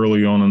optimistic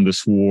early on in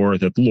this war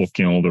that, look,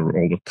 all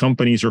the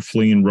companies are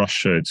fleeing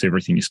Russia,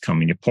 everything is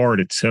coming apart,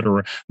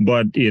 etc.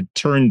 But it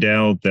turned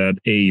out that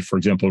for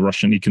example,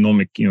 Russian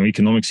economic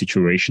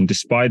situation,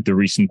 despite the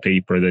recent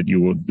paper that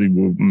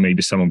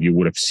maybe some of you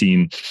would have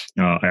seen,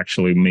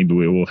 actually, maybe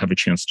we will have a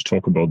chance to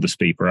talk about this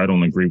paper. I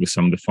don't agree with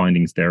some of the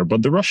findings there,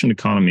 but the Russian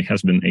economy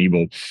has been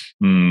able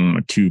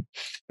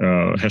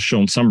has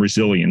shown some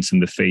resilience in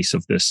the face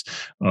of this,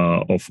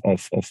 of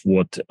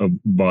what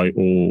by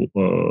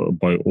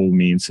all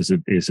means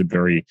is a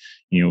very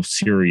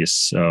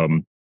serious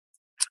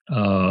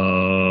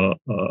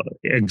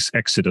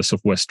exodus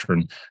of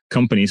Western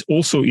companies.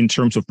 Also, in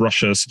terms of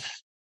Russia's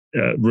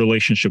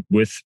relationship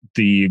with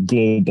the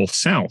global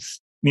South.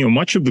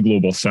 Much of the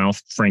global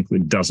South, frankly,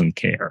 doesn't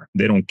care.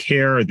 They don't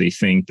care. They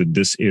think that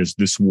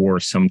this war,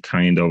 some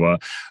kind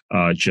of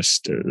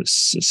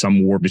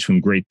some war between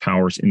great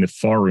powers in the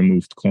far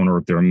removed corner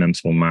of their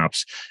mental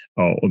maps.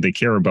 They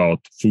care about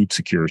food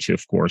security,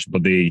 of course,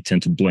 but they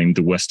tend to blame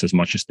the West as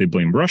much as they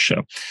blame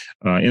Russia.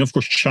 And of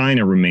course,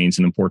 China remains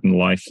an important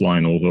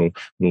lifeline, although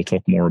we'll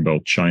talk more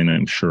about China,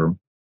 I'm sure.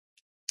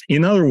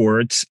 In other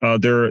words,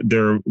 there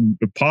are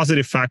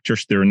positive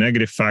factors, there are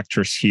negative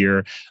factors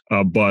here,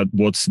 but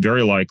what's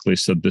very likely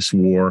is that this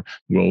war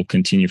will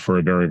continue for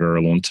a very,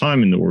 very long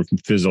time and or can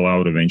fizzle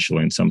out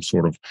eventually in some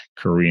sort of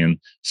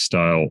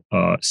Korean-style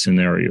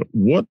scenario.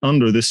 What,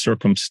 under these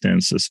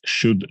circumstances,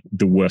 should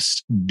the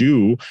West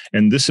do?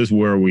 And this is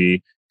where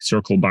we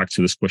circle back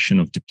to this question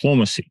of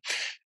diplomacy.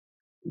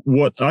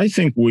 What I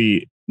think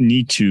we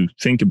need to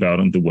think about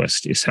in the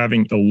West is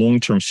having a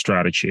long-term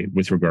strategy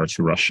with regard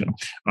to Russia.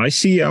 I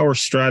see our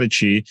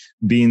strategy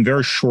being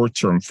very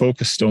short-term,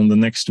 focused on the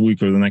next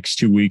week or the next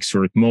 2 weeks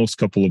or at most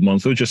couple of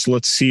months. So just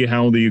let's see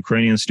how the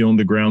Ukrainians do on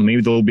the ground.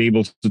 Maybe they'll be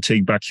able to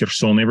take back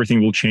Kherson.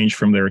 Everything will change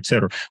from there,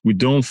 etc. We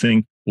don't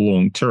think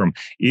long-term.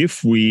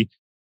 If we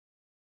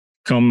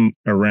come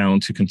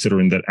around to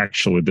considering that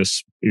actually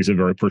this is a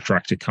very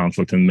protracted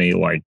conflict and may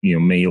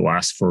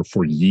last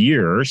for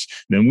years,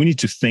 then we need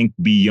to think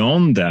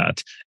beyond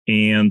that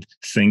and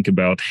think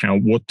about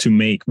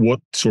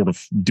what sort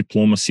of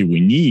diplomacy we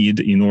need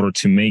in order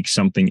to make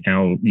something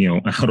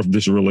out of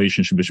this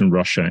relationship between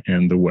Russia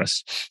and the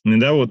West.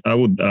 And I would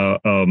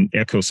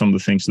echo some of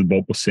the things that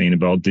Bob was saying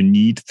about the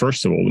need.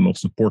 First of all, the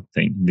most important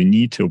thing, the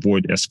need to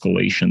avoid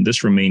escalation.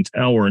 This remains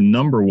our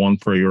number one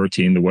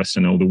priority in the West.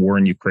 I know the war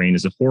in Ukraine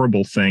is a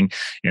horrible thing,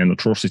 and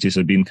atrocities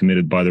are being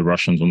committed by the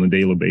Russians on a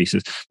daily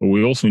basis. But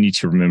we also need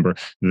to remember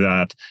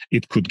that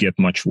it could get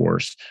much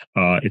worse.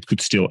 It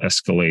could still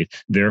escalate.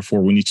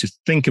 Therefore, we need to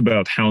think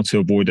about how to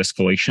avoid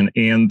escalation.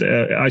 And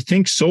I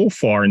think so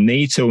far,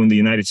 NATO and the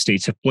United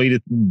States have played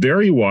it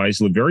very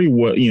wisely, very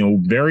well,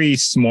 very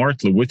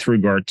smartly with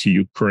regard to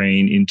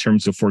Ukraine in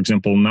terms of, for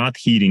example, not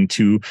heeding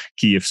to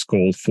Kiev's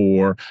call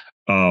for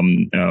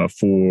the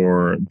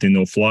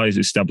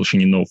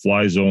establishing a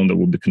no-fly zone that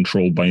would be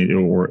controlled by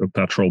or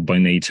patrolled by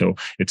NATO,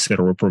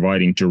 etc.,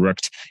 providing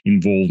direct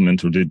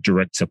involvement or the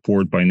direct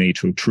support by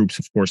NATO troops.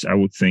 Of course, I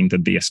would think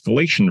that the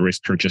escalation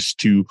risks are just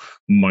too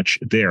much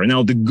there.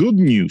 Now, the good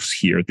news,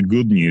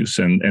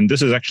 and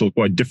this is actually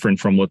quite different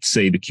from, let's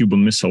say, the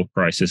Cuban Missile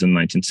Crisis in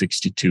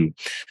 1962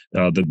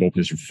 that Bob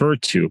has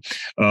referred to.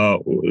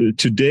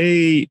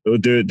 Today,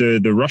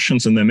 the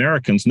Russians and the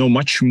Americans know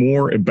much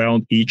more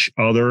about each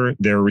other,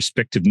 their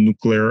respective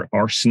nuclear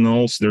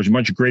arsenals. There's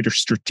much greater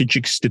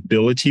strategic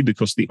stability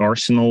because the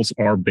arsenals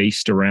are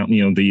based around,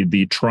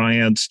 the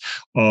triads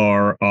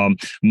are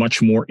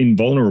much more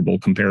invulnerable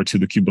compared to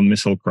the Cuban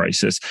Missile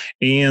Crisis.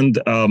 And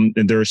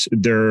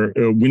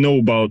we know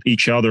about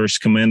each other's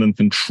command and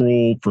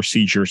control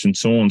procedures and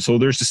so on. So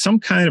there's some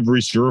kind of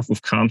reserve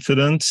of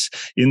confidence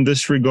in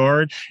this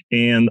regard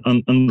and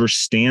an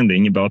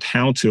understanding about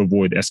how to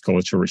avoid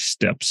escalatory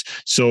steps.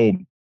 So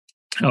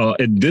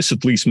this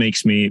at least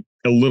makes me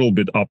a little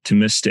bit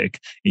optimistic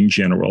in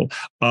general.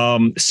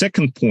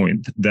 Second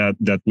point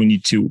that we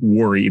need to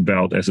worry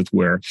about, as it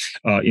were,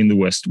 in the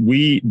West,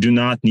 we do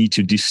not need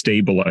to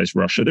destabilize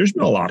Russia. There's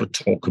been a lot of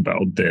talk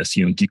about this,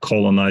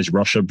 decolonize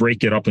Russia,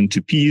 break it up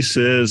into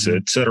pieces,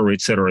 et cetera,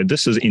 et cetera.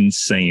 This is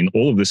insane.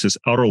 All of this is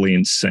utterly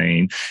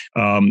insane.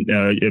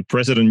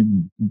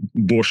 President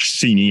Bush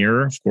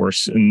Sr., of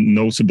course,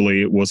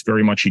 notably was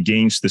very much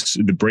against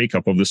the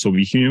breakup of the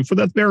Soviet Union for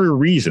that very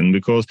reason,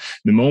 because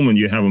the moment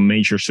you have a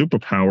major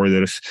superpower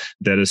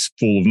that is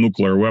full of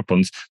nuclear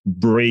weapons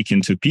break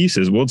into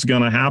pieces, what's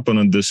going to happen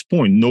at this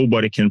point?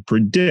 Nobody can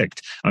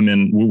predict. I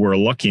mean, we were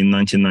lucky in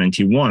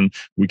 1991.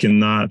 We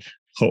cannot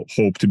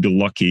hope to be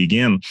lucky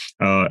again.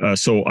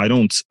 So I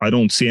don't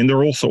see, and there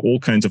are also all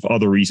kinds of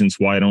other reasons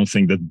why I don't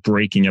think that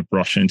breaking up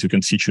Russia into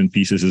constituent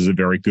pieces is a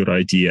very good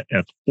idea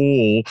at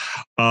all.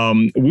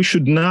 We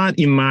should not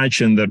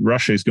imagine that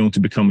Russia is going to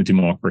become a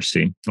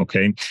democracy.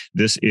 Okay,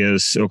 this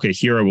is okay.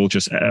 Here I will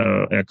just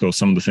echo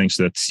some of the things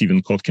that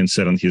Stephen Kotkin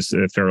said in his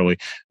fairly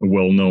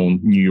well-known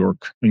New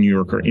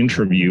Yorker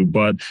interview.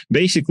 But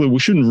basically, we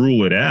shouldn't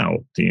rule it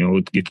out.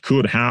 It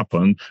could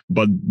happen,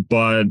 but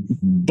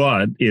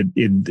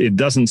it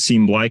doesn't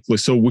seem likely.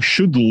 So we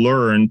should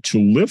learn to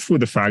live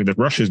with the fact that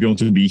Russia is going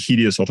to be a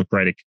hideous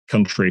autocratic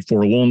country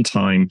for a long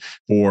time,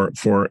 for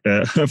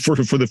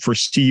the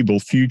foreseeable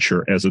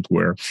future, as it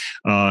were,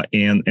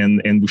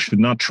 and we should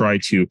not try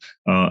to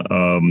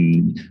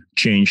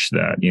change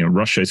that.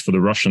 Russia is for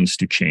the Russians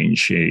to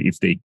change if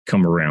they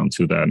come around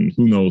to that, and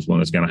who knows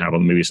when it's going to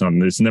happen. Maybe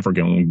it's never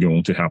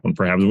going to happen,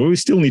 perhaps. But we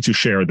still need to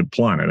share the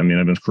planet. I mean,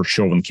 even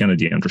Khrushchev and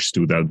Kennedy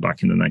understood that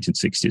back in the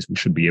 1960s. We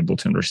should be able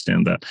to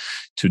understand that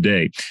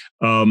today.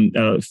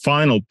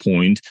 Final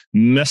point,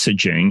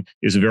 messaging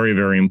is very,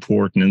 very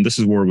important, and this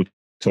is where we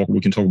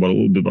can talk about a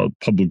little bit about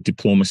public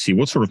diplomacy.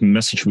 What sort of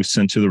message we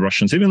send to the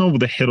Russians, even over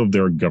the head of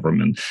their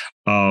government?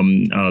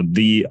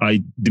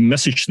 The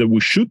message that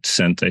we should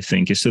send, I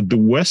think, is that the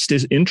West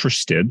is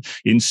interested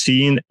in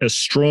seeing a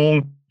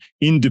strong,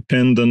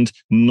 independent,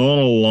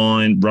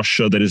 non-aligned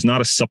Russia that is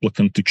not a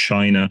supplicant to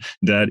China,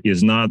 that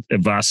is not a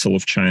vassal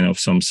of China of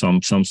some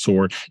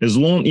sort. As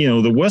long,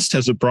 the West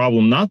has a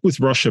problem not with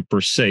Russia per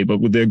se,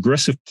 but with the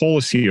aggressive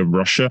policy of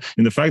Russia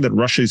and the fact that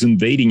Russia is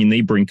invading a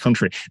neighboring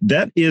country.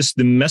 That is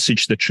the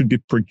message that should be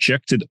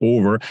projected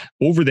over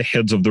the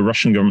heads of the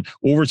Russian government,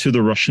 over to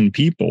the Russian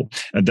people.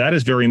 That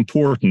is very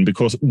important,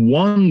 because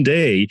one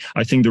day,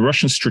 I think the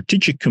Russian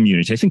strategic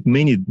community, I think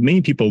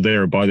many people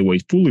there, by the way,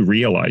 fully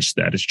realize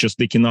that. It's just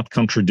they cannot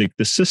contradict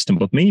the system,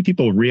 but many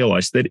people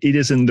realize that it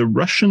is in the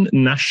Russian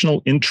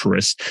national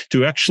interest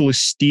to actually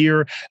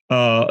steer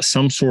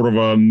some sort of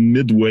a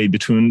midway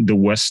between the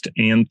West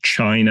and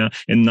China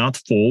and not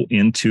fall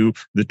into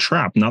the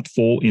trap, not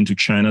fall into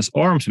China's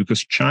arms,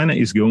 because China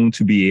is going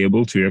to be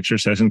able to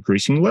exercise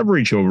increasing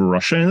leverage over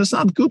Russia, and it's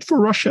not good for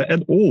Russia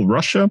at all.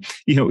 Russia,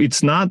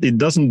 it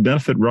doesn't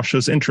benefit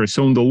Russia's interest.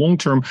 So in the long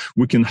term,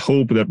 we can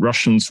hope that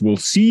Russians will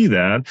see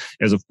that,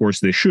 as of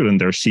course they should,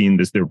 and they're seeing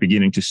this, they're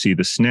beginning to see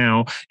this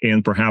now,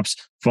 and perhaps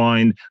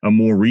find a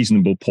more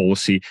reasonable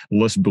policy,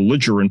 less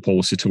belligerent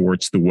policy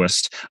towards the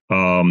West,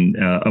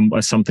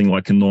 something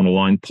like a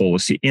non-aligned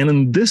policy. And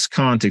in this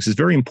context, it's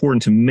very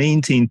important to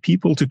maintain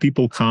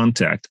people-to-people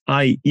contact,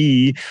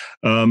 i.e.,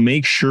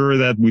 make sure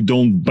that we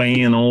don't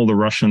ban all the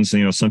Russians.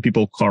 Some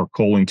people are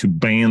calling to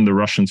ban the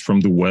Russians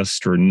from the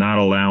West or not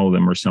allow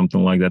them or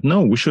something like that.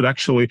 No, we should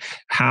actually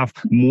have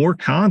more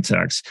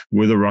contacts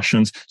with the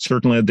Russians,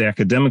 certainly at the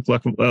academic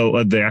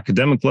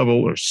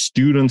level, or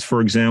students,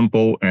 for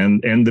example,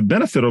 and the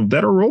benefit of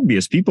that are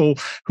obvious. People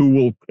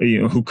who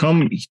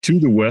come to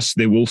the West,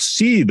 they will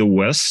see the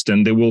West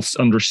and they will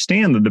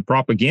understand that the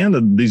propaganda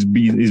that is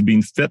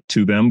being fed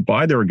to them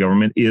by their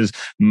government is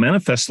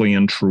manifestly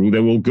untrue.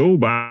 They will go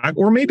back,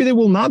 or maybe they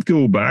will not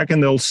go back,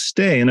 and they'll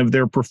stay. And if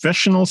they're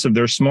professionals, if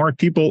they're smart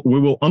people, we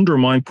will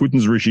undermine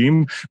Putin's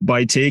regime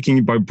by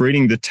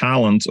bringing the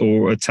talent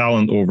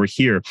over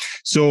here.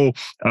 So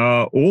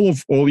all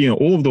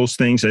of those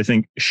things, I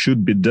think,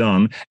 should be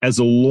done as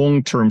a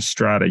long-term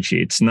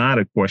strategy. It's not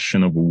a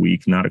question of a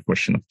week, not a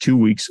question of 2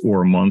 weeks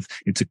or a month.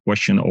 It's a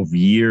question of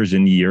years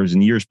and years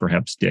and years,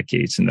 perhaps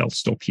decades, and I'll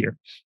stop here.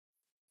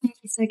 Thank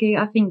you, Sergey.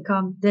 I think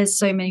there's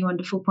so many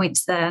wonderful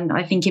points there. And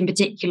I think in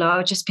particular,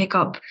 I'll just pick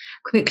up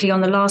quickly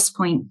on the last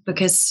point,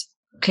 because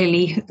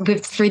clearly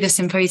through the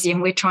symposium,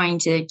 we're trying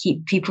to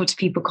keep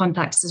people-to-people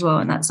contacts as well.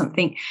 And that's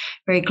something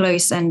very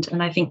close. And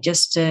I think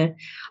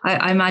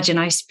I imagine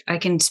I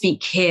can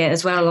speak here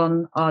as well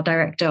on our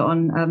director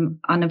on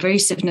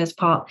abrasiveness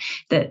part,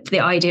 that the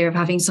idea of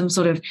having some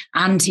sort of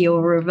anti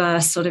or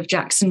reverse sort of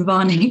Jackson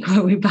Varney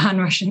where we ban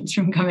Russians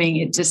from coming,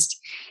 it just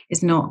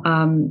is not,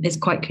 is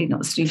quite clearly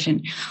not the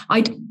solution.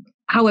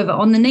 However,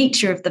 on the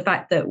nature of the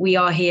fact that we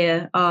are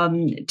here for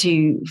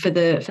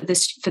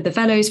the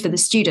fellows, for the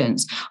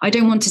students, I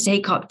don't want to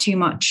take up too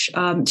much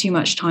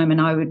time, and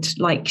I would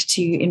like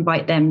to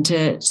invite them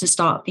to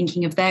start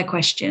thinking of their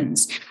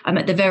questions.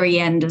 At the very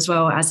end, as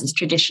well as is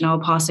tradition, I'll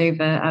pass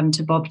over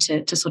to Bob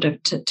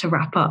to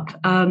wrap up,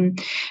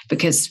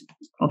 because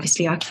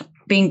obviously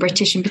being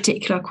British in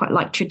particular, I quite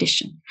like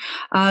tradition.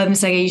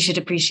 So you should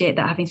appreciate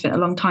that, having spent a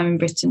long time in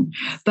Britain,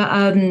 but.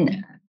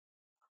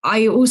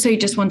 I also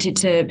just wanted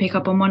to pick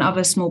up on one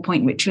other small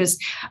point, which was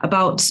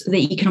about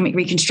the economic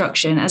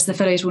reconstruction. As the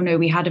fellows will know,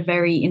 we had a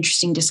very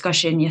interesting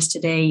discussion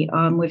yesterday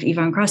with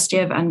Ivan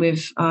Krastev and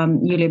with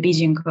Yulia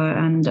Bizhenko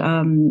and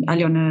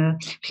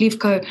Alyona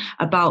Plivko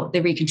about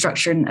the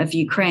reconstruction of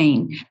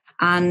Ukraine.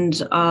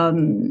 And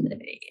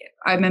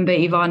I remember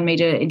Ivan made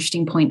an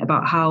interesting point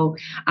about how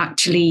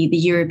actually the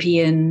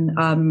European,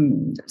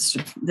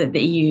 the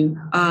EU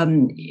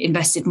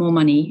invested more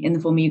money in the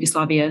former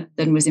Yugoslavia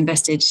than was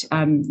invested,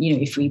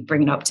 if we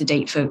bring it up to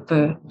date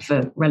for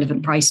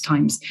relevant price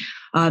times,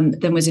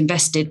 than was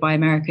invested by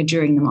America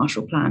during the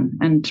Marshall Plan.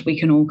 And we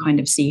can all kind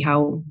of see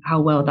how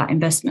well that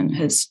investment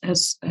has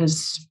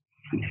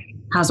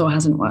or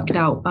hasn't worked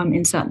out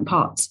in certain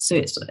parts. So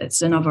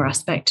it's another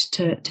aspect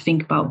to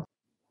think about.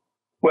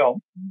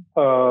 Well,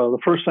 the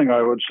first thing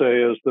I would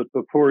say is that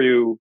before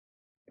you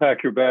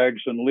pack your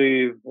bags and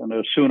leave, and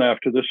as soon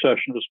after this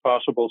session as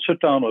possible, sit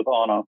down with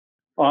Anna.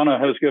 Anna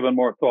has given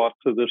more thought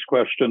to this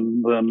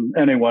question than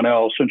anyone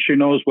else, and she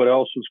knows what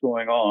else is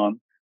going on.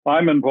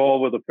 I'm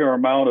involved with a fair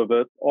amount of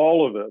it,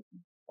 all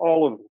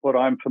of what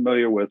I'm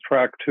familiar with,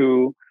 track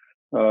 2,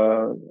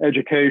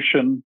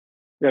 education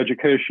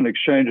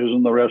exchanges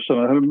and the rest of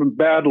it have been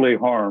badly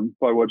harmed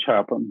by what's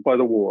happened, by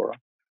the war,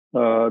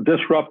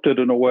 disrupted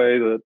in a way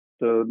that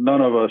none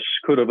of us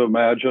could have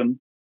imagined,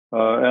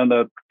 and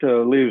that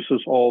leaves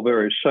us all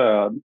very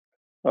sad.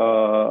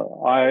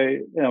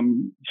 I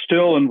am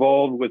still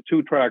involved with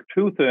track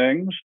 2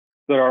 things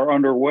that are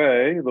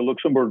underway, the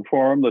Luxembourg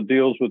Forum that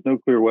deals with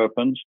nuclear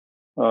weapons,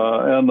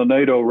 and the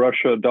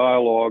NATO-Russia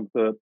dialogue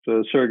that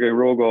Sergey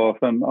Rogov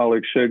and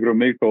Alexei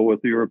Gromyko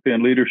with the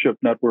European Leadership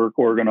Network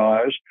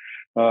organized.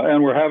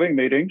 And we're having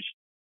meetings.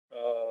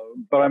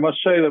 But I must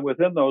say that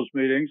within those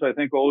meetings, I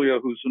think Olga,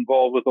 who's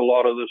involved with a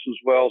lot of this as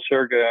well,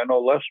 Sergey, I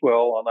know less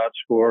well on that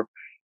score,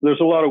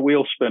 there's a lot of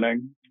wheel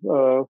spinning,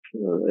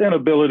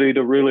 inability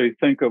to really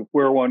think of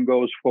where one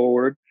goes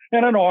forward,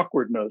 and an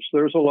awkwardness.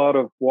 There's a lot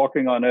of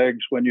walking on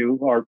eggs when you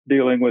are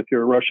dealing with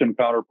your Russian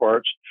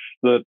counterparts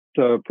that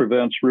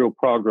prevents real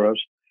progress.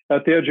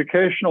 At the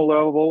educational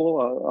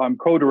level, I'm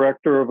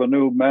co-director of a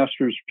new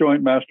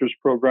joint master's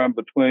program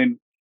between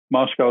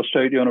Moscow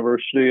State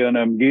University and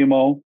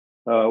MGIMO,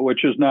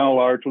 which is now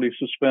largely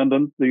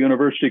suspended. The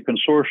university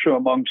consortia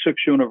among 6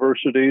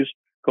 universities,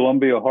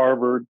 Columbia,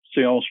 Harvard,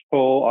 Sciences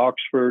Po,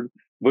 Oxford,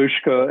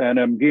 Vyshka, and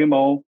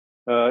MGIMO,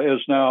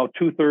 is now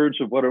 2/3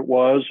 of what it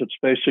was. It's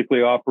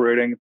basically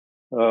operating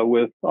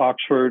with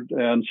Oxford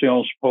and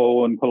Sciences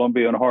Po and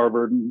Columbia and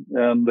Harvard,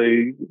 and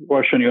the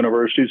Russian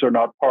universities are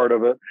not part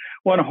of it.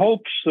 One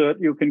hopes that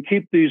you can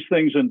keep these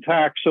things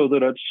intact so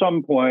that at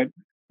some point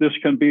this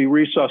can be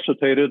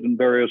resuscitated in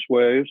various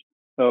ways.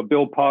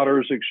 Bill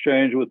Potter's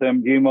exchange with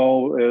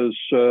MGIMO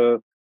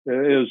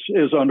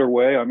is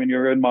underway. I mean,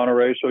 you're in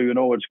Monterey, so you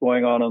know what's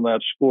going on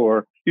that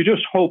score. You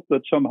just hope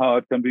that somehow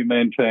it can be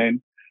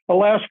maintained. A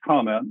last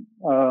comment.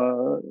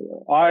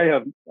 I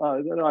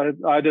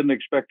didn't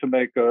expect to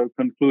make a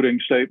concluding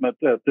statement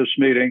at this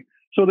meeting,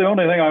 so the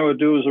only thing I would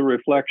do is a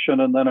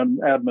reflection and then an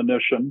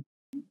admonition.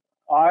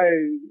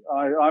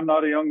 I'm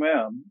not a young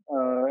man,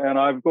 and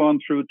I've gone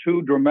through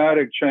two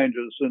dramatic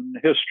changes in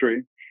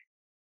history,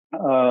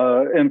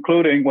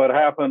 including what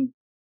happened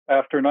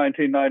after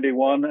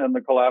 1991 and the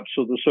collapse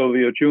of the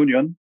Soviet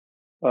Union,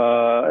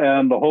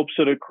 and the hopes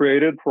that it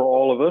created for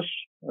all of us,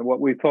 and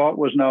what we thought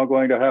was now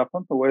going to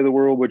happen, the way the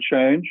world would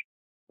change,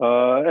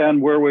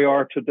 and where we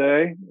are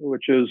today,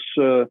 which is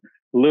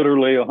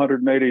literally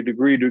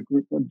 180-degree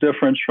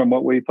difference from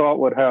what we thought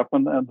would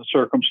happen and the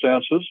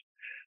circumstances.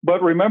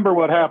 But remember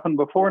what happened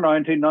before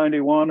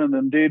 1991 and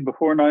indeed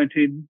before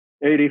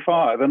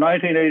 1985. In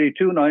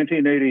 1982,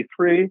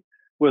 1983,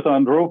 with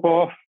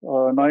Andropov,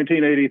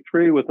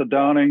 1983 with the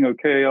downing of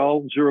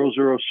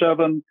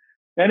KL-007,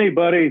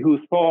 anybody who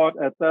thought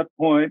at that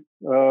point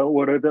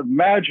would have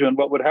imagined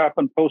what would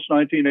happen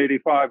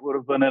post-1985 would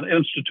have been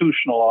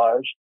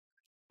institutionalized.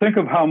 Think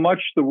of how much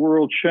the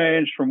world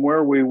changed from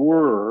where we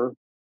were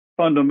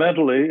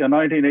fundamentally in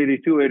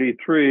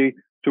 1982-83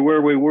 to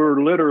where we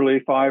were literally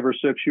 5 or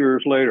 6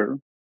 years later.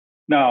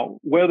 Now,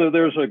 whether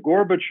there's a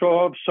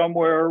Gorbachev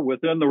somewhere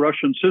within the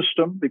Russian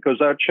system, because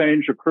that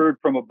change occurred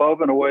from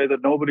above in a way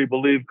that nobody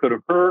believed could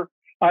occur,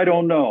 I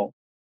don't know.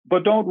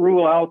 But don't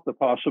rule out the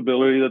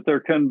possibility that there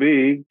can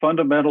be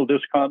fundamental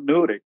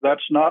discontinuity.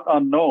 That's not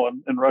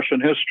unknown in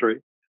Russian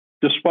history,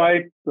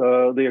 despite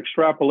the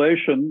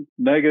extrapolation,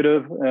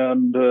 negative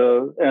and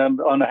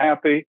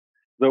unhappy,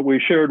 that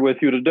we shared with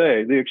you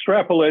today. The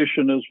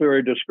extrapolation is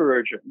very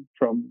discouraging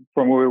from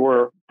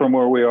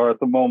where we are at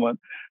the moment.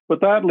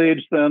 But that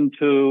leads then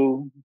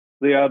to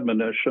the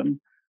admonition,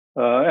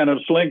 and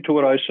it's linked to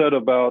what I said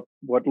about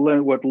what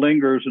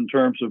lingers in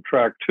terms of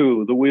track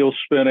 2: the wheel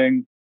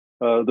spinning,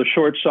 the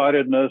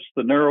short-sightedness,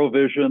 the narrow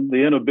vision,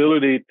 the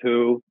inability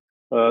to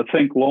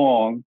think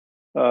long.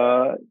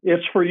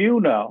 It's for you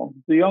now,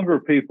 the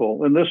younger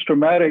people, in this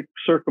dramatic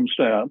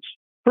circumstance.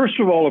 First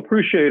of all,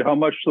 appreciate how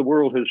much the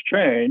world has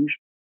changed.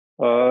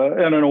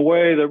 And in a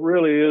way that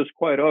really is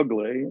quite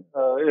ugly.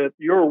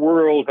 Your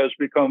world has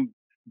become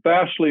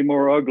vastly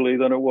more ugly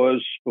than it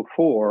was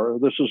before.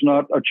 This is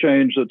not a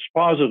change that's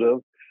positive.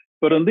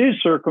 But in these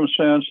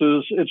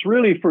circumstances, it's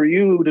really for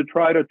you to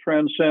try to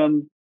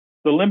transcend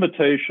the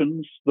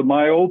limitations, the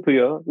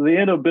myopia, the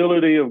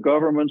inability of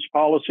governments,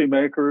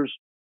 policymakers,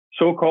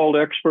 so-called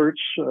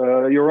experts,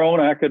 your own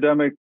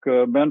academic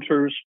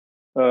mentors,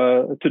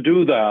 to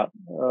do that.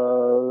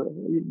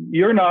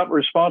 You're not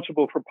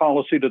responsible for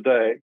policy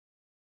today.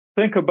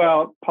 Think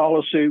about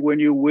policy when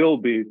you will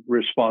be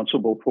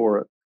responsible for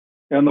it,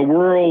 and the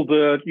world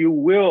that you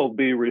will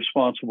be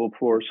responsible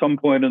for some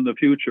point in the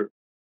future.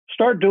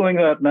 Start doing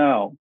that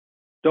now.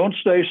 Don't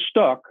stay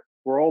stuck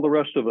where all the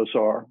rest of us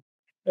are.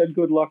 And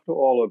good luck to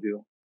all of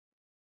you.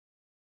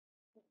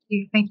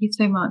 Thank you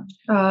so much.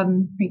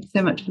 Thank you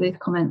so much for those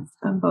comments,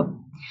 Bob.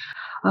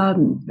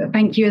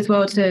 Thank you as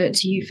well to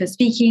you for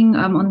speaking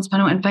on this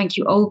panel, and thank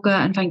you, Olga,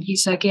 and thank you,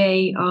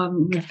 Sergey.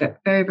 We're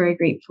very, very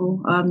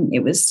grateful.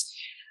 It was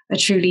a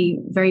truly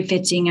very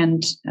fitting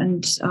and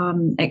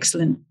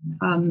excellent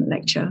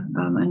lecture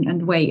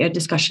and way, a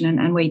discussion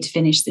and way to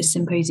finish this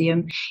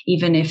symposium,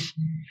 even if,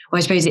 well,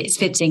 I suppose it's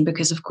fitting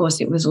because, of course,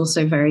 it was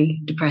also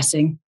very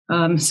depressing.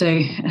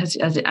 So as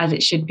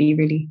it should be,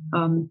 really,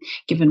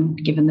 given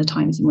the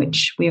times in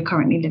which we are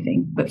currently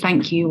living. But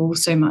thank you all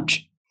so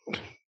much.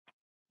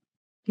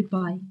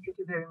 Goodbye. Thank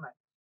you very much.